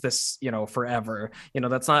erase this, you know, forever. You know,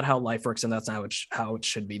 that's not how life works, and that's not how it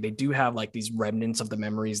should be. They do have like these remnants of the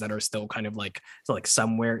memories that are still kind of like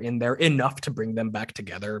somewhere in there, enough to bring them back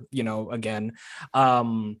together, you know, again.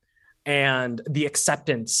 And the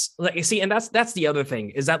acceptance, like you see, and that's the other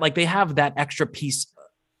thing is that like they have that extra piece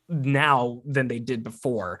now than they did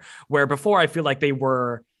before, where before I feel like they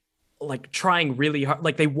were like trying really hard,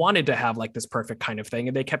 like they wanted to have like this perfect kind of thing,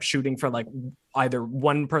 and they kept shooting for like either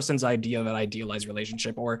one person's idea of an idealized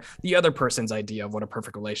relationship or the other person's idea of what a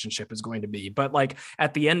perfect relationship is going to be. But like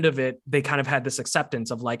at the end of it, they kind of had this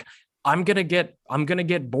acceptance of like, I'm gonna get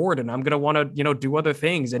bored and I'm gonna want to, you know, do other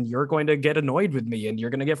things, and you're going to get annoyed with me and you're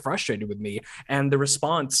gonna get frustrated with me, and the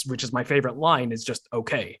response, which is my favorite line, is just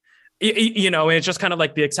okay. You know, it's just kind of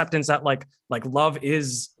like the acceptance that like love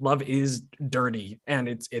is dirty, and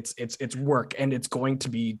it's work, and it's going to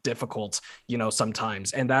be difficult, you know,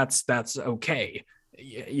 sometimes, and that's okay,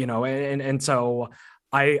 you know, and so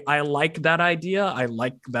I like that idea. I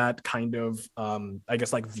like that kind of I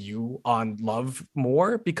guess like view on love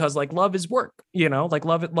more, because like love is work, you know, like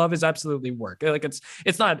love is absolutely work. Like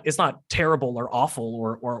it's not terrible or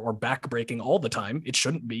awful or backbreaking all the time. It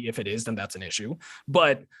shouldn't be. If it is, then that's an issue.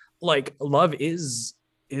 But like love is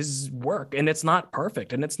work, and it's not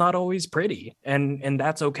perfect, and it's not always pretty, and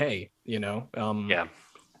that's okay, you know.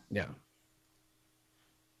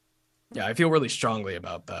 Yeah, I feel really strongly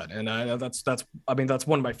about that, and that's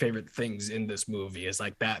one of my favorite things in this movie is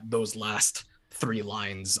like those last three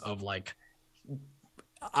lines of like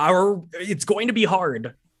it's going to be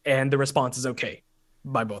hard, and the response is okay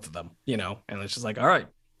by both of them, you know, and it's just like, all right,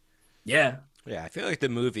 yeah. I feel like the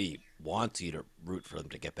movie wants you to root for them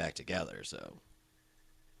to get back together, so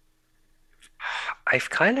I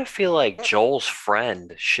kind of feel like Joel's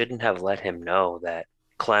friend shouldn't have let him know that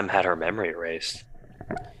Clem had her memory erased.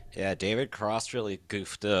 Yeah, David Cross really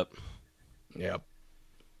goofed up. Yep.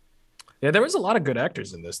 Yeah, there was a lot of good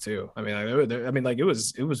actors in this too. I mean, it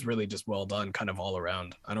was really just well done, kind of all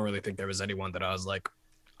around. I don't really think there was anyone that I was like,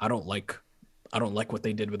 I don't like what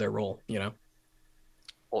they did with their role, you know.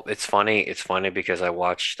 Well, it's funny because I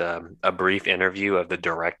watched a brief interview of the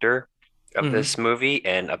director of this movie,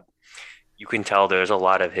 and you can tell there's a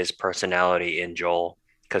lot of his personality in Joel,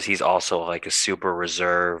 because he's also like a super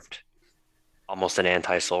reserved, almost an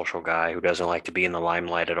antisocial guy who doesn't like to be in the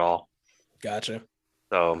limelight at all. Gotcha.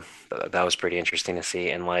 So that was pretty interesting to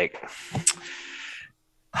see. And like,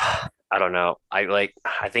 I don't know. I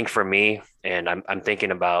think for me, and I'm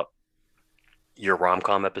thinking about your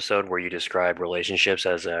rom-com episode where you describe relationships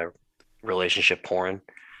as a relationship porn.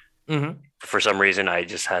 For some reason, I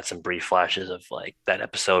just had some brief flashes of like that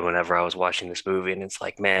episode whenever I was watching this movie, and it's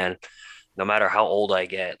like, man, no matter how old I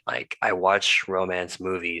get, like I watch romance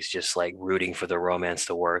movies just like rooting for the romance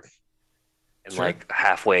to work, and like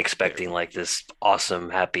halfway expecting like this awesome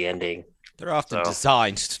happy ending. They're often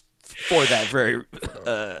designed for that very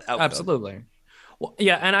outcome. Absolutely. Well,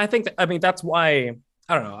 yeah, and I think that's why,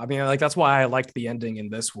 I don't know. I mean, like that's why I liked the ending in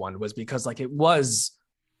this one, was because like it was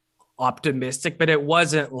optimistic, but it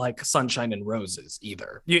wasn't like sunshine and roses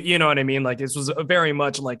either. You know what I mean? Like this was very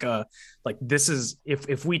much like this is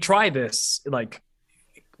if we try this, like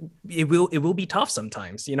it will be tough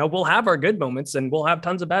sometimes. You know, we'll have our good moments and we'll have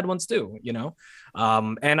tons of bad ones too, you know.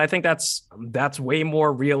 And I think that's way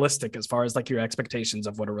more realistic as far as like your expectations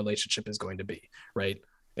of what a relationship is going to be, right?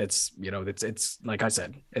 It's, you know, it's like I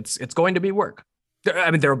said, it's going to be work. I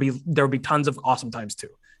mean, there'll be tons of awesome times too.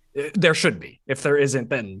 There should be. If there isn't,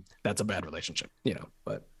 then that's a bad relationship, you know.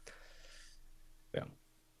 But yeah,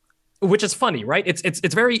 which is funny, right?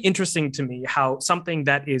 It's very interesting to me how something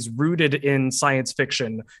that is rooted in science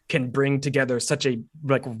fiction can bring together such a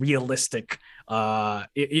like realistic, lesson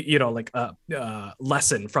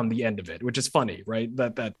from the end of it, which is funny, right?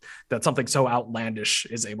 That something so outlandish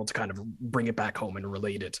is able to kind of bring it back home and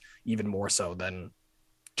relate it even more so than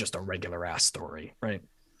just a regular ass story, right?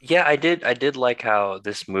 Yeah, I did like how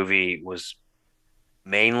this movie was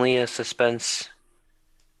mainly a suspense.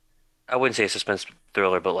 I wouldn't say a suspense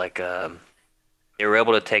thriller, but like they were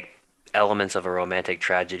able to take elements of a romantic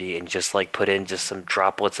tragedy and just like put in just some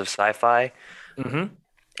droplets of sci-fi. Mm-hmm.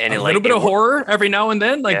 And a little bit of horror every now and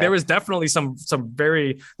then. Like there was definitely some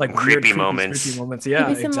very like creepy moments. Yeah,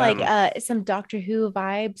 maybe some like some Doctor Who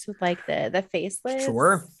vibes with like the faceless.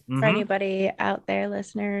 Sure. Mm-hmm. For anybody out there,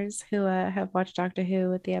 listeners who have watched Doctor Who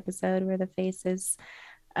with the episode where the faces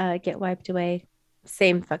get wiped away,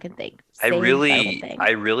 same fucking thing. I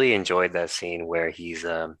really enjoyed that scene where he's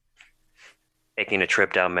taking a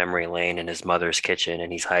trip down memory lane in his mother's kitchen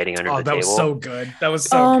and he's hiding under the table. That was so good. That was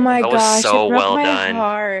so oh good. my that gosh, was so it broke well my done.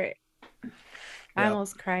 Heart. I Yep.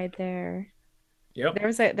 almost cried there. Yep.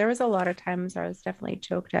 There was a lot of times I was definitely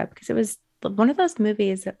choked up because it was one of those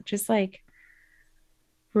movies that just like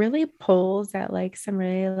really pulls at like some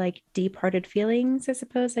really like deep-hearted feelings, I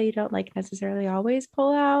suppose, that you don't like necessarily always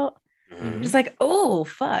pull out. Mhm. Just like, oh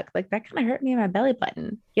fuck, like that kind of hurt me in my belly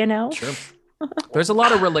button, you know? Sure. There's a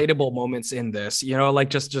lot of relatable moments in this, you know,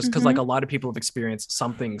 like just because like a lot of people have experienced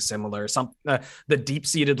something similar, the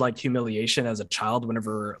deep-seated like humiliation as a child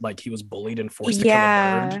whenever like he was bullied and forced to kill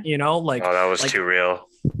a bird, you know, like Oh, that was like, too real.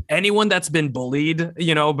 anyone that's been bullied,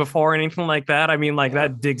 you know, before anything like that, I mean, like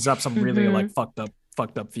that digs up some really like fucked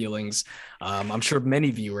up feelings. I'm sure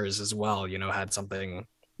many viewers as well, you know, had something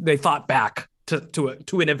they thought back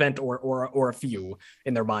to an event or a few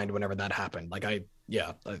in their mind whenever that happened. Like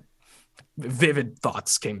vivid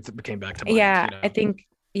thoughts came back to mind. Yeah, you know? I think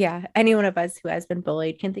any one of us who has been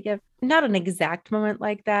bullied can think of not an exact moment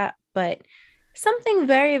like that, but something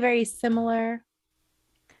very, very similar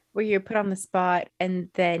where you're put on the spot and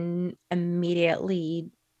then immediately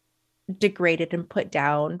degraded and put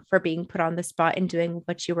down for being put on the spot and doing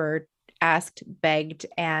what you were asked, begged,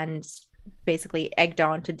 and basically egged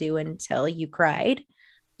on to do until you cried.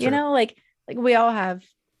 You Sure. know, like we all have,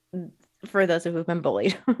 for those who've been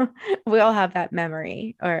bullied, we all have that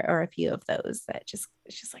memory or a few of those that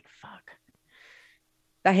it's just like, fuck,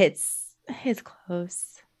 that hits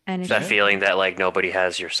close. And That feeling that like nobody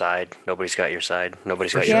has your side, nobody's got your side,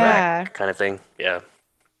 nobody's got your back, kind of thing. Yeah.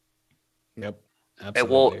 Yep.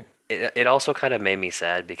 Absolutely. It also kind of made me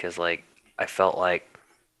sad because like I felt like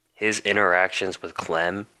his interactions with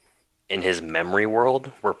Clem in his memory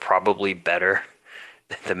world were probably better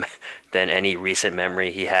than any recent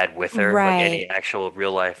memory he had with her, like any actual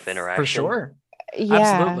real life interaction. For sure. Yeah.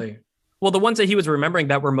 Absolutely. Well, the ones that he was remembering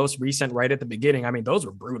that were most recent right at the beginning, I mean, those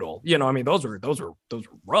were brutal. You know, I mean, those were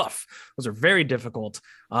rough. Those are very difficult.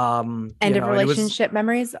 End of relationship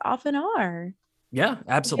memories often are. Yeah,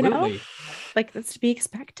 absolutely. You know? Like that's to be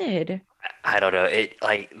expected. I don't know. It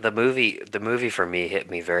like the movie for me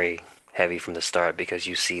hit me very heavy from the start because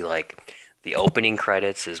you see like the opening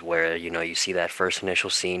credits is where, you know, you see that first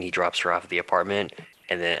initial scene, he drops her off at the apartment,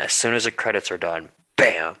 and then as soon as the credits are done,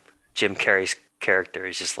 bam, Jim Carrey's character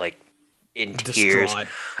is just like in tears. And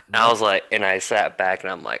I was like, and I sat back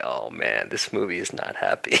and I'm like, oh man, this movie is not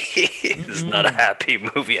happy. This is not a happy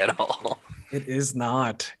movie at all. It is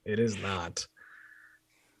not.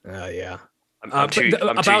 Yeah. I'm too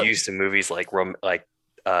used to movies like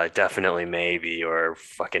Definitely Maybe or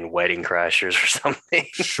fucking Wedding Crashers or something.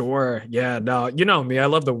 Sure. Yeah. No, you know me. I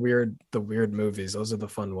love the weird movies. Those are the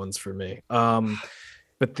fun ones for me.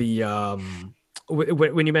 But the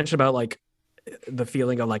when you mentioned about like the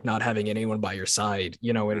feeling of like not having anyone by your side,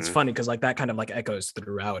 you know, and it's funny because like that kind of like echoes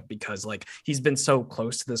throughout because like he's been so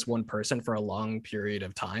close to this one person for a long period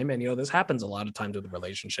of time, and you know this happens a lot of times with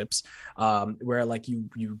relationships where like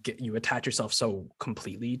you attach yourself so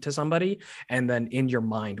completely to somebody, and then in your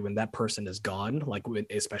mind when that person is gone, like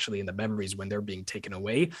especially in the memories when they're being taken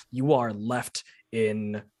away, you are left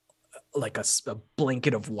in like a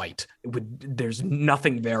blanket of white. There's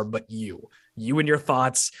nothing there but you and your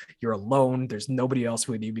thoughts. You're alone. There's nobody else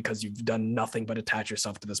with you because you've done nothing but attach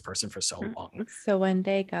yourself to this person for so long. So when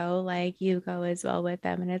they go, like, you go as well with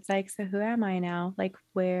them, and it's like, so who am I now? Like,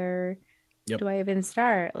 where do I even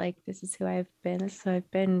start? Like, this is who I've been. This is who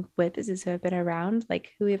I've been with. This is who I've been around.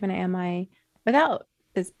 Like, who even am I without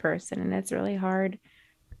this person? And it's really hard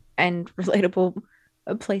and relatable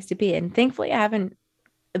a place to be. And thankfully, I haven't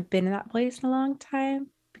been in that place in a long time,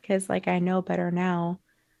 because like I know better now,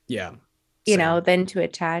 you know, than to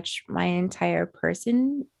attach my entire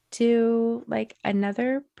person to like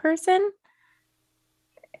another person.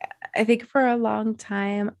 I think for a long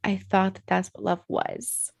time I thought that that's what love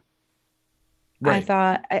was. I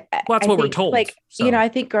thought that's what we're told, like, you know, I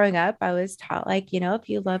think growing up I was taught, like, you know, if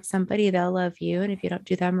you love somebody, they'll love you, and if you don't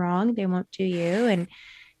do them wrong, they won't do you, and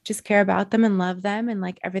just care about them and love them, and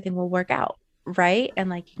like everything will work out, right? And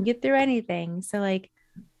like you can get through anything. So like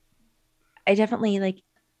I definitely like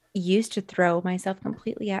used to throw myself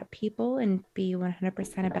completely at people and be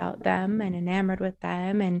 100% about them and enamored with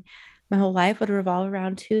them, and my whole life would revolve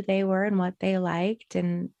around who they were and what they liked.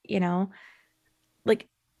 And you know, like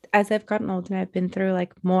as I've gotten older and I've been through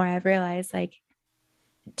like more, I've realized like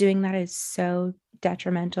doing that is so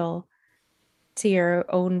detrimental to your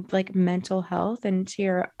own like mental health and to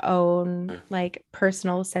your own like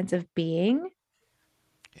personal sense of being.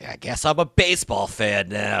 Yeah, I guess I'm a baseball fan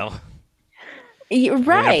now. You're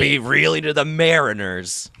right. I'm gonna be really to the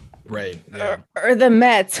Mariners. Right. Yeah. Or the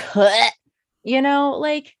Mets. You know,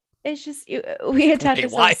 like it's just we attach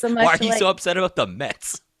ourselves so much. Why are you so upset about the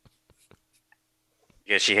Mets?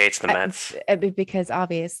 Yeah, she hates the Mets. Because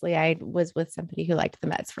obviously I was with somebody who liked the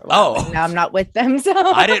Mets for a while. And now I'm not with them. So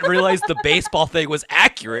I didn't realize the baseball thing was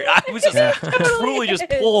accurate. I was just truly just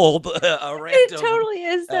pulled a random. It totally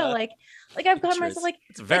is though. Like I've got myself like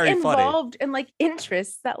it's very involved funny in like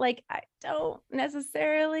interests that like I don't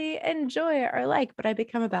necessarily enjoy or like, but I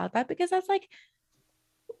become about that because that's like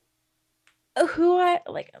who I'm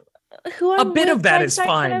a bit with, of that like, is that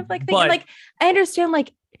fine, kind of, like, but like I understand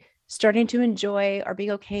like starting to enjoy or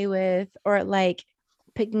be okay with or like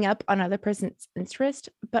picking up on other person's interest,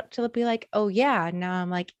 but to be like, oh yeah, now I'm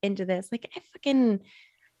like into this. Like I fucking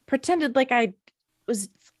pretended like I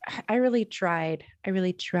really tried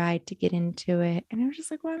to get into it, and I was just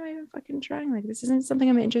like, why am I even fucking trying? Like this isn't something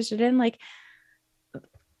I'm interested in. Like,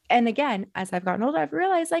 and again, as I've gotten older, I've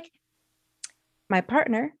realized like my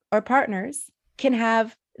partner or partners can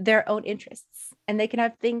have their own interests and they can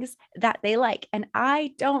have things that they like, and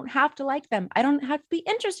I don't have to like them. I don't have to be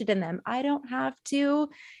interested in them. I don't have to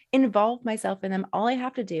involve myself in them. All I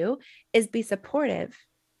have to do is be supportive.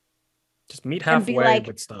 Just meet halfway like,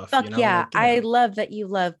 with stuff. Fuck, you know? Yeah, like, I love that you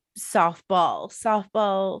love softball.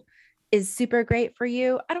 Softball is super great for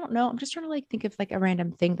you. I don't know. I'm just trying to like think of like a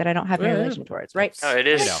random thing that I don't have any relation towards, right? No, it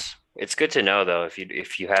is. Like, it's good to know though.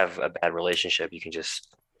 If you have a bad relationship, you can just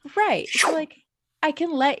So like I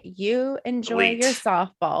can let you enjoy your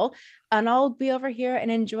softball, and I'll be over here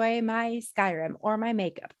and enjoy my Skyrim or my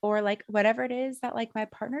makeup or like whatever it is that like my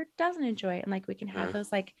partner doesn't enjoy, and like we can have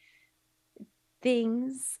those like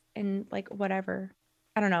things and like whatever.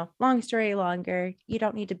 I don't know. Long story longer. You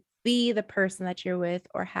don't need to be the person that you're with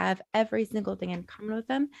or have every single thing in common with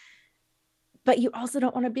them, but you also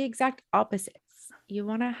don't want to be exact opposites. You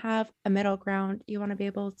want to have a middle ground. You want to be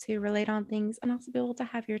able to relate on things and also be able to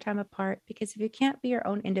have your time apart, because if you can't be your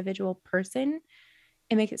own individual person,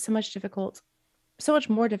 it makes it so much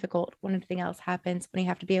more difficult when anything else happens, when you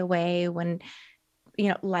have to be away, when, you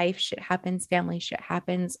know, life shit happens, family shit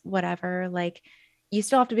happens, whatever. Like you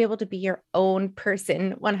still have to be able to be your own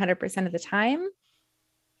person 100% of the time.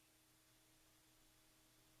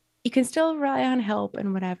 You can still rely on help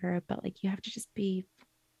and whatever, but like you have to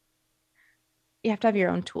have your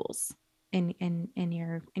own tools in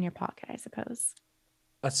your pocket, I suppose.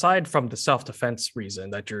 Aside from the self-defense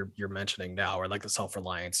reason that you're mentioning now, or like the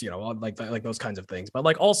self-reliance, you know, like those kinds of things, but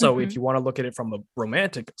like also if you want to look at it from a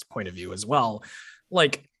romantic point of view as well,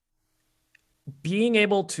 like being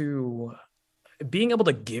able to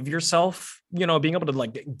give yourself, you know, being able to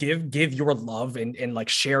like give your love and like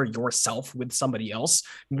share yourself with somebody else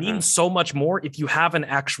means so much more if you have an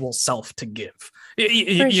actual self to give.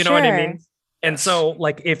 You know what I mean? And so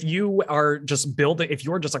like if you are just if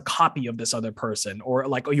you're just a copy of this other person, or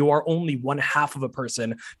like you are only one half of a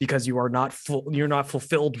person because you're not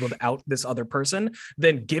fulfilled without this other person,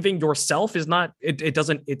 then giving yourself is not,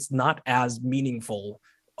 it's not as meaningful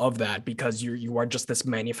of that, because you are just this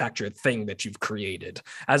manufactured thing that you've created,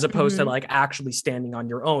 as opposed to like actually standing on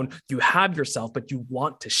your own. You have yourself, but you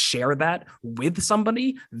want to share that with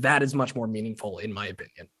somebody. That is much more meaningful in my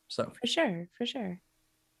opinion. So for sure.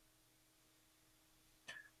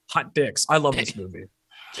 Hot dicks. I love this movie.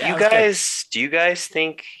 Do you guys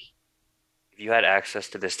think if you had access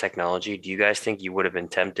to this technology, do you guys think you would have been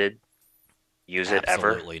tempted to use it ever?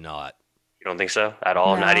 Absolutely not. You don't think so at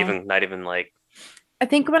all? No. Not even like. I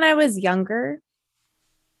think when I was younger,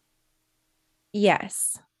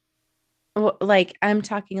 yes. Like I'm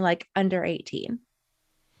talking like under 18.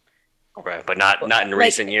 Right, but not in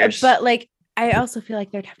recent years. But like I also feel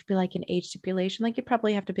like there'd have to be like an age stipulation. Like you'd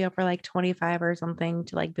probably have to be over like 25 or something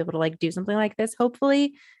to like be able to like do something like this.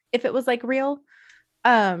 Hopefully, if it was like real.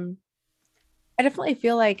 I definitely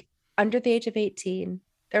feel like under the age of 18,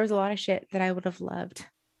 there was a lot of shit that I would have loved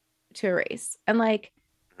to erase. And like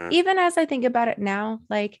even as I think about it now,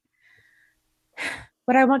 like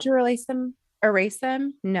would I want to erase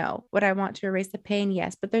them? No. Would I want to erase the pain?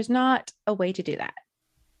 Yes, but there's not a way to do that.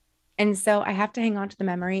 And so I have to hang on to the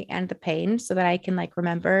memory and the pain so that I can like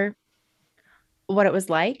remember what it was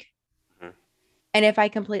like. And if I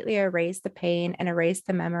completely erase the pain and erase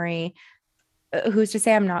the memory, who's to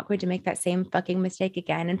say I'm not going to make that same fucking mistake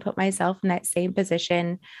again and put myself in that same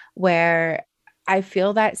position where I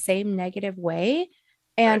feel that same negative way.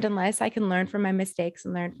 And unless I can learn from my mistakes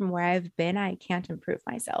and learn from where I've been, I can't improve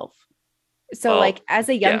myself. So like as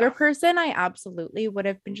a younger person, I absolutely would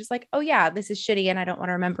have been just like, oh yeah, this is shitty and I don't want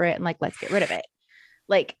to remember it. And like, let's get rid of it.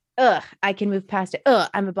 Like, I can move past it.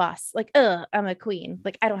 I'm a boss. Like, I'm a queen.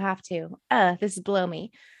 Like, I don't have to. This is below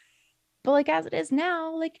me. But like, as it is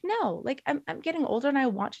now, like, no, like I'm getting older and I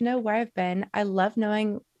want to know where I've been. I love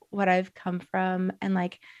knowing what I've come from. And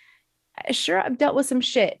like, sure, I've dealt with some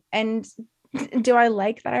shit. And do I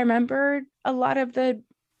like that I remember a lot of the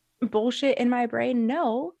bullshit in my brain?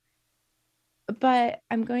 No. But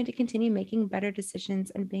I'm going to continue making better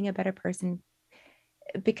decisions and being a better person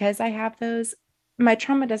because I have those. My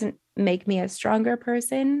trauma doesn't make me a stronger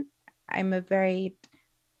person. I'm a very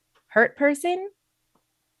hurt person.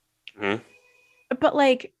 But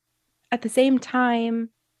like at the same time,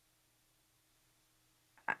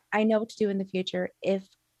 I know what to do in the future if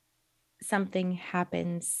something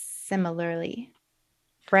happens similarly,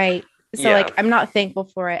 right? So like I'm not thankful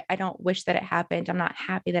for it. I don't wish that it happened. I'm not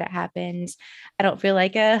happy that it happened. I don't feel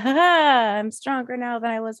like I'm stronger now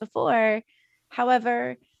than I was before.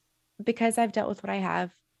 However, because I've dealt with what I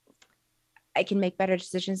have, I can make better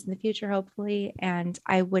decisions in the future, hopefully, and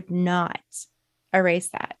I would not erase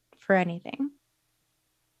that for anything.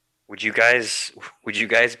 Would you guys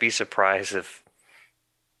be surprised if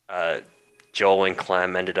Joel and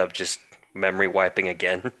Clem ended up just memory wiping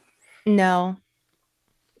again? No,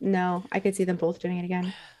 I could see them both doing it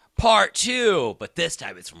again. Part 2, but this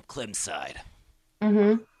time it's from Clem's side.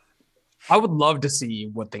 I would love to see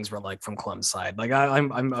what things were like from Clem's side. Like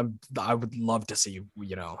I would love to see,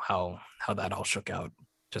 you know, how that all shook out.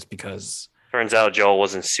 Just because. Turns out Joel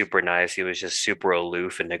wasn't super nice. He was just super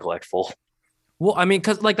aloof and neglectful. Well, I mean,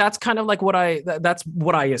 because like that's kind of like that's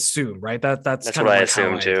what I assume, right? That's kind what of I like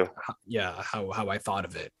assume too. How I thought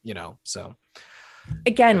of it, you know. So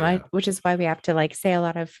again, which is why we have to like say a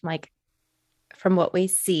lot of like from what we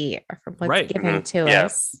see or from what's given to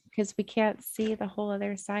us, because we can't see the whole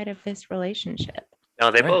other side of this relationship. No,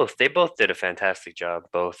 they both did a fantastic job,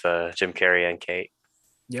 both Jim Carrey and Kate.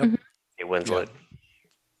 Yep. Kate Winslet.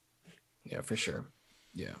 Yeah, for sure.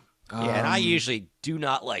 Yeah. And I usually do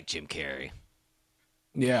not like Jim Carrey.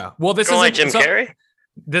 Yeah. Well, this isn't like Jim Carrey.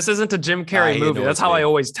 This isn't a Jim Carrey movie. That's how I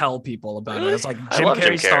always tell people about it. It's like Jim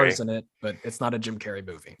Carrey stars in it, but it's not a Jim Carrey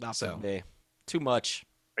movie. Not so me. Too much.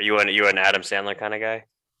 Are you an Adam Sandler kind of guy?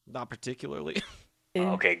 Not particularly.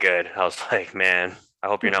 Okay, good. I was like, man, I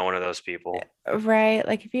hope you're not one of those people. Right.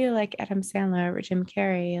 Like if you like Adam Sandler or Jim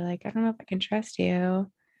Carrey, like I don't know if I can trust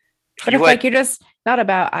you. But if like you're just not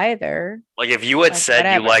about either. Like if you had said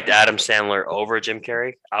whatever. You liked Adam Sandler over Jim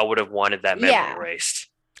Carrey, I would have wanted that memory erased.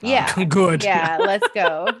 Yeah. Good. Yeah, let's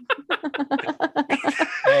go.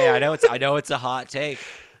 Hey, I know it's a hot take.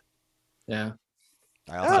 Yeah.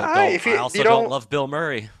 I also don't love Bill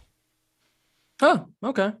Murray. Oh,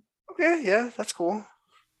 okay. Okay, yeah, that's cool.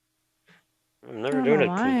 I'm never doing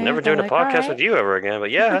a podcast with you ever again,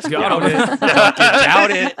 but yeah, that's cool.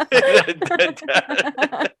 Doubt it.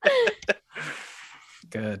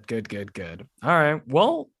 Good. All right.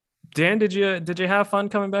 Well, Dan, did you have fun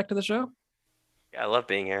coming back to the show? Yeah, I love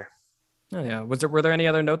being here. Oh yeah. Were there any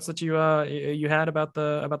other notes that you had about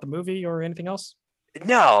the movie or anything else?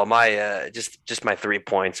 No, my just my 3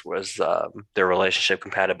 points was the relationship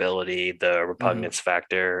compatibility, the repugnance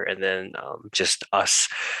factor, and then just us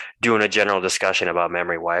doing a general discussion about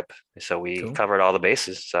memory wipe. So we covered all the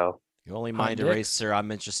bases. So the only mind eraser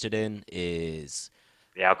I'm interested in is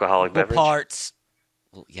the alcoholic beverage parts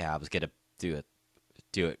Well, yeah, I was gonna do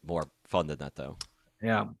it more fun than that though.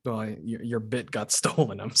 Yeah, well, your bit got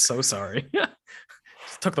stolen. I'm so sorry.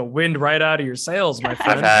 Just took the wind right out of your sails, my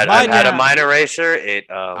friend. I've had a mind eraser.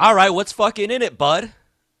 All right, what's fucking in it, bud?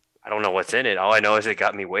 I don't know what's in it. All I know is it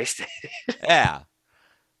got me wasted. Yeah.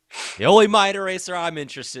 The only mind eraser I'm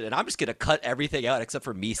interested in, I'm just gonna cut everything out except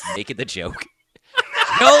for me making the joke.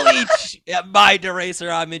 The only mind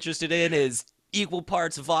eraser I'm interested in is equal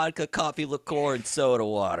parts vodka, coffee, liqueur, and soda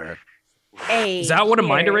water. Hey, is that what a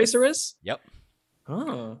mind eraser is? Yep.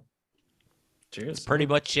 Oh. Cheers. It's pretty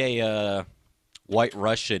much a White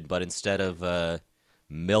Russian, but instead of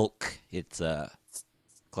milk, it's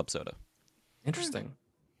club soda. Interesting.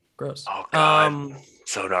 Gross. Oh god,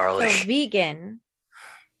 so gnarly. So vegan.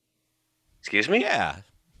 Excuse me? Yeah.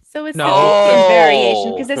 So it's No. the vegan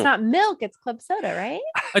variation because it's not milk; it's club soda, right?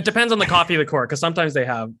 It depends on the coffee liqueur, because sometimes they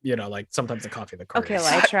have, like sometimes the coffee liqueur. Okay, is-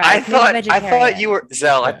 well, I tried. I I'm thought vegetarian. you were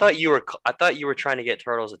Zell. Yeah. I thought you were trying to get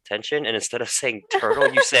Turtle's attention, and instead of saying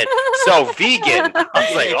turtle, you said so vegan. I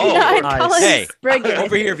was like, oh, No, I'd nice. call him Hey, Spriggan.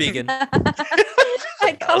 over here, vegan.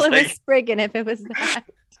 I'd call him a like- Spriggan if it was that.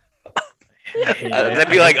 I hate it. that'd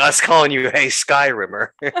be like us calling you, hey, Skyrimmer.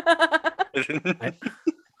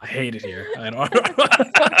 I hate it here. I don't.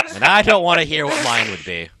 And I don't want to hear what mine would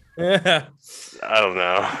be. Yeah. I don't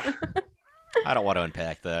know. I don't want to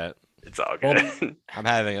unpack that. It's all good. I'm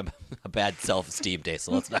having a bad self-esteem day,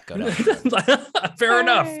 so let's not go down there. Fair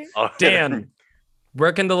enough. Sorry. Oh, Dan,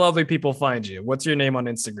 where can the lovely people find you? What's your name on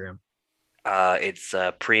Instagram? It's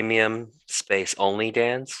premium space only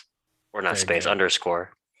dance, or not Very space good. underscore.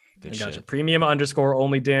 Good I gotcha. shit. Premium underscore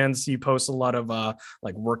only dance. You post a lot of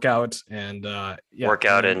like workout and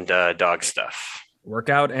Workout and dog stuff.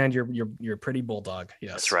 workout and your pretty bulldog.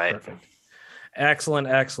 Yes, That's right. Perfect. Excellent.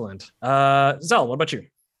 Zell, what about you?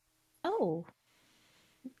 Oh,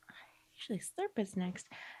 actually, Slurp is next.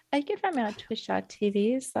 You can find me on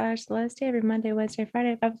twitch.tv/Celeste every Monday, Wednesday,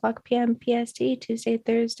 Friday, 5 o'clock p.m. PST, Tuesday,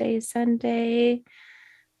 Thursday, Sunday,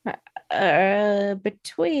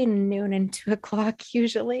 between noon and 2 o'clock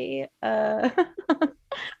usually. I'm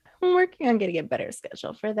working on getting a better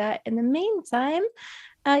schedule for that. In the meantime,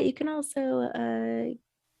 you can also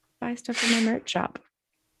buy stuff from my merch shop.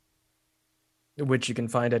 Which you can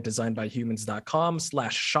find at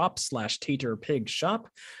designbyhumans.com/shop/taterpigshop.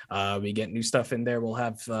 We get new stuff in there. We'll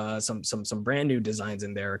have some brand new designs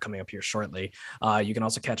in there coming up here shortly. You can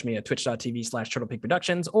also catch me at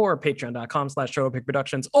twitch.tv/TurtlePigProductions or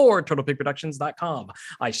patreon.com/TurtlePigProductions or TurtlePigProductions.com.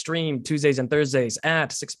 I stream Tuesdays and Thursdays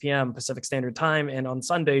at 6 p.m. Pacific Standard Time and on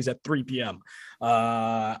Sundays at 3 p.m.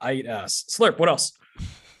 Slurp, what else?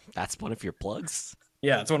 That's one of your plugs?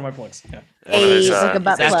 Yeah, it's one of my plugs. Yeah. Hey, His, like a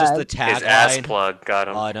butt That's just plug. the his ass tagline plug got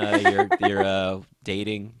him. on your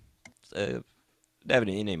dating.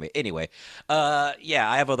 Anyway, yeah,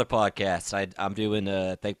 I have other podcasts. I'm doing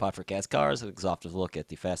Thank Pod for Cast Cars, an exhaustive look at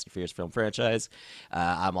the Fast and Furious film franchise.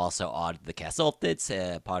 I'm also on The Consultants,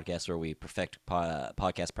 a podcast where we perfect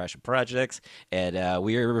podcast passion projects, and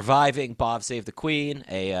we are reviving Bob Save the Queen.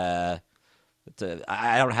 I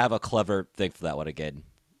don't have a clever thing for that one again.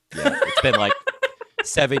 Yeah, it's been like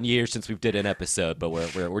 7 years since we did an episode, but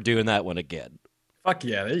we're doing that one again. Fuck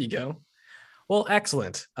yeah, there you go. Well,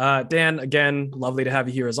 excellent. Dan, again, lovely to have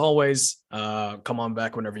you here as always. Come on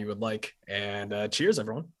back whenever you would like. And cheers,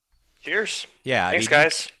 everyone. Cheers. Yeah, Thanks,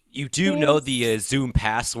 guys. You do know the Zoom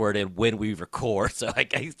password and when we record, so I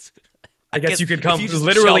guess you could if come you just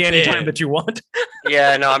literally jump anytime in. that you want.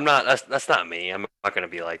 Yeah, no, I'm not. That's not me. I'm not gonna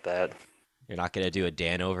be like that. You're not gonna do a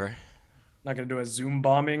Dan over. Not gonna do a Zoom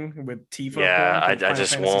bombing with Tifa. Yeah, porn I from Final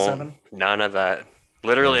just Fantasy won't. VII. None of that.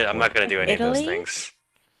 Literally, I'm not gonna do any of those Italy? things.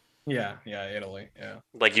 Yeah, Italy. Yeah.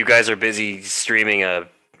 Like you guys are busy streaming a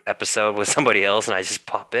episode with somebody else, and I just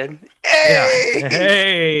pop in. Yeah. Hey!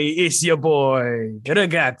 Hey, it's your boy.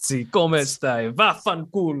 Ragazzi, come stai?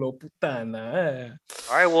 Vaffanculo, puttana.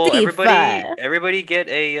 All right, well, Tifa. everybody get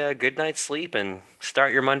a good night's sleep and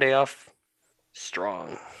start your Monday off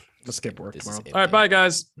strong. Let's skip work This is tomorrow. All right, empty. bye,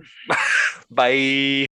 guys. Bye.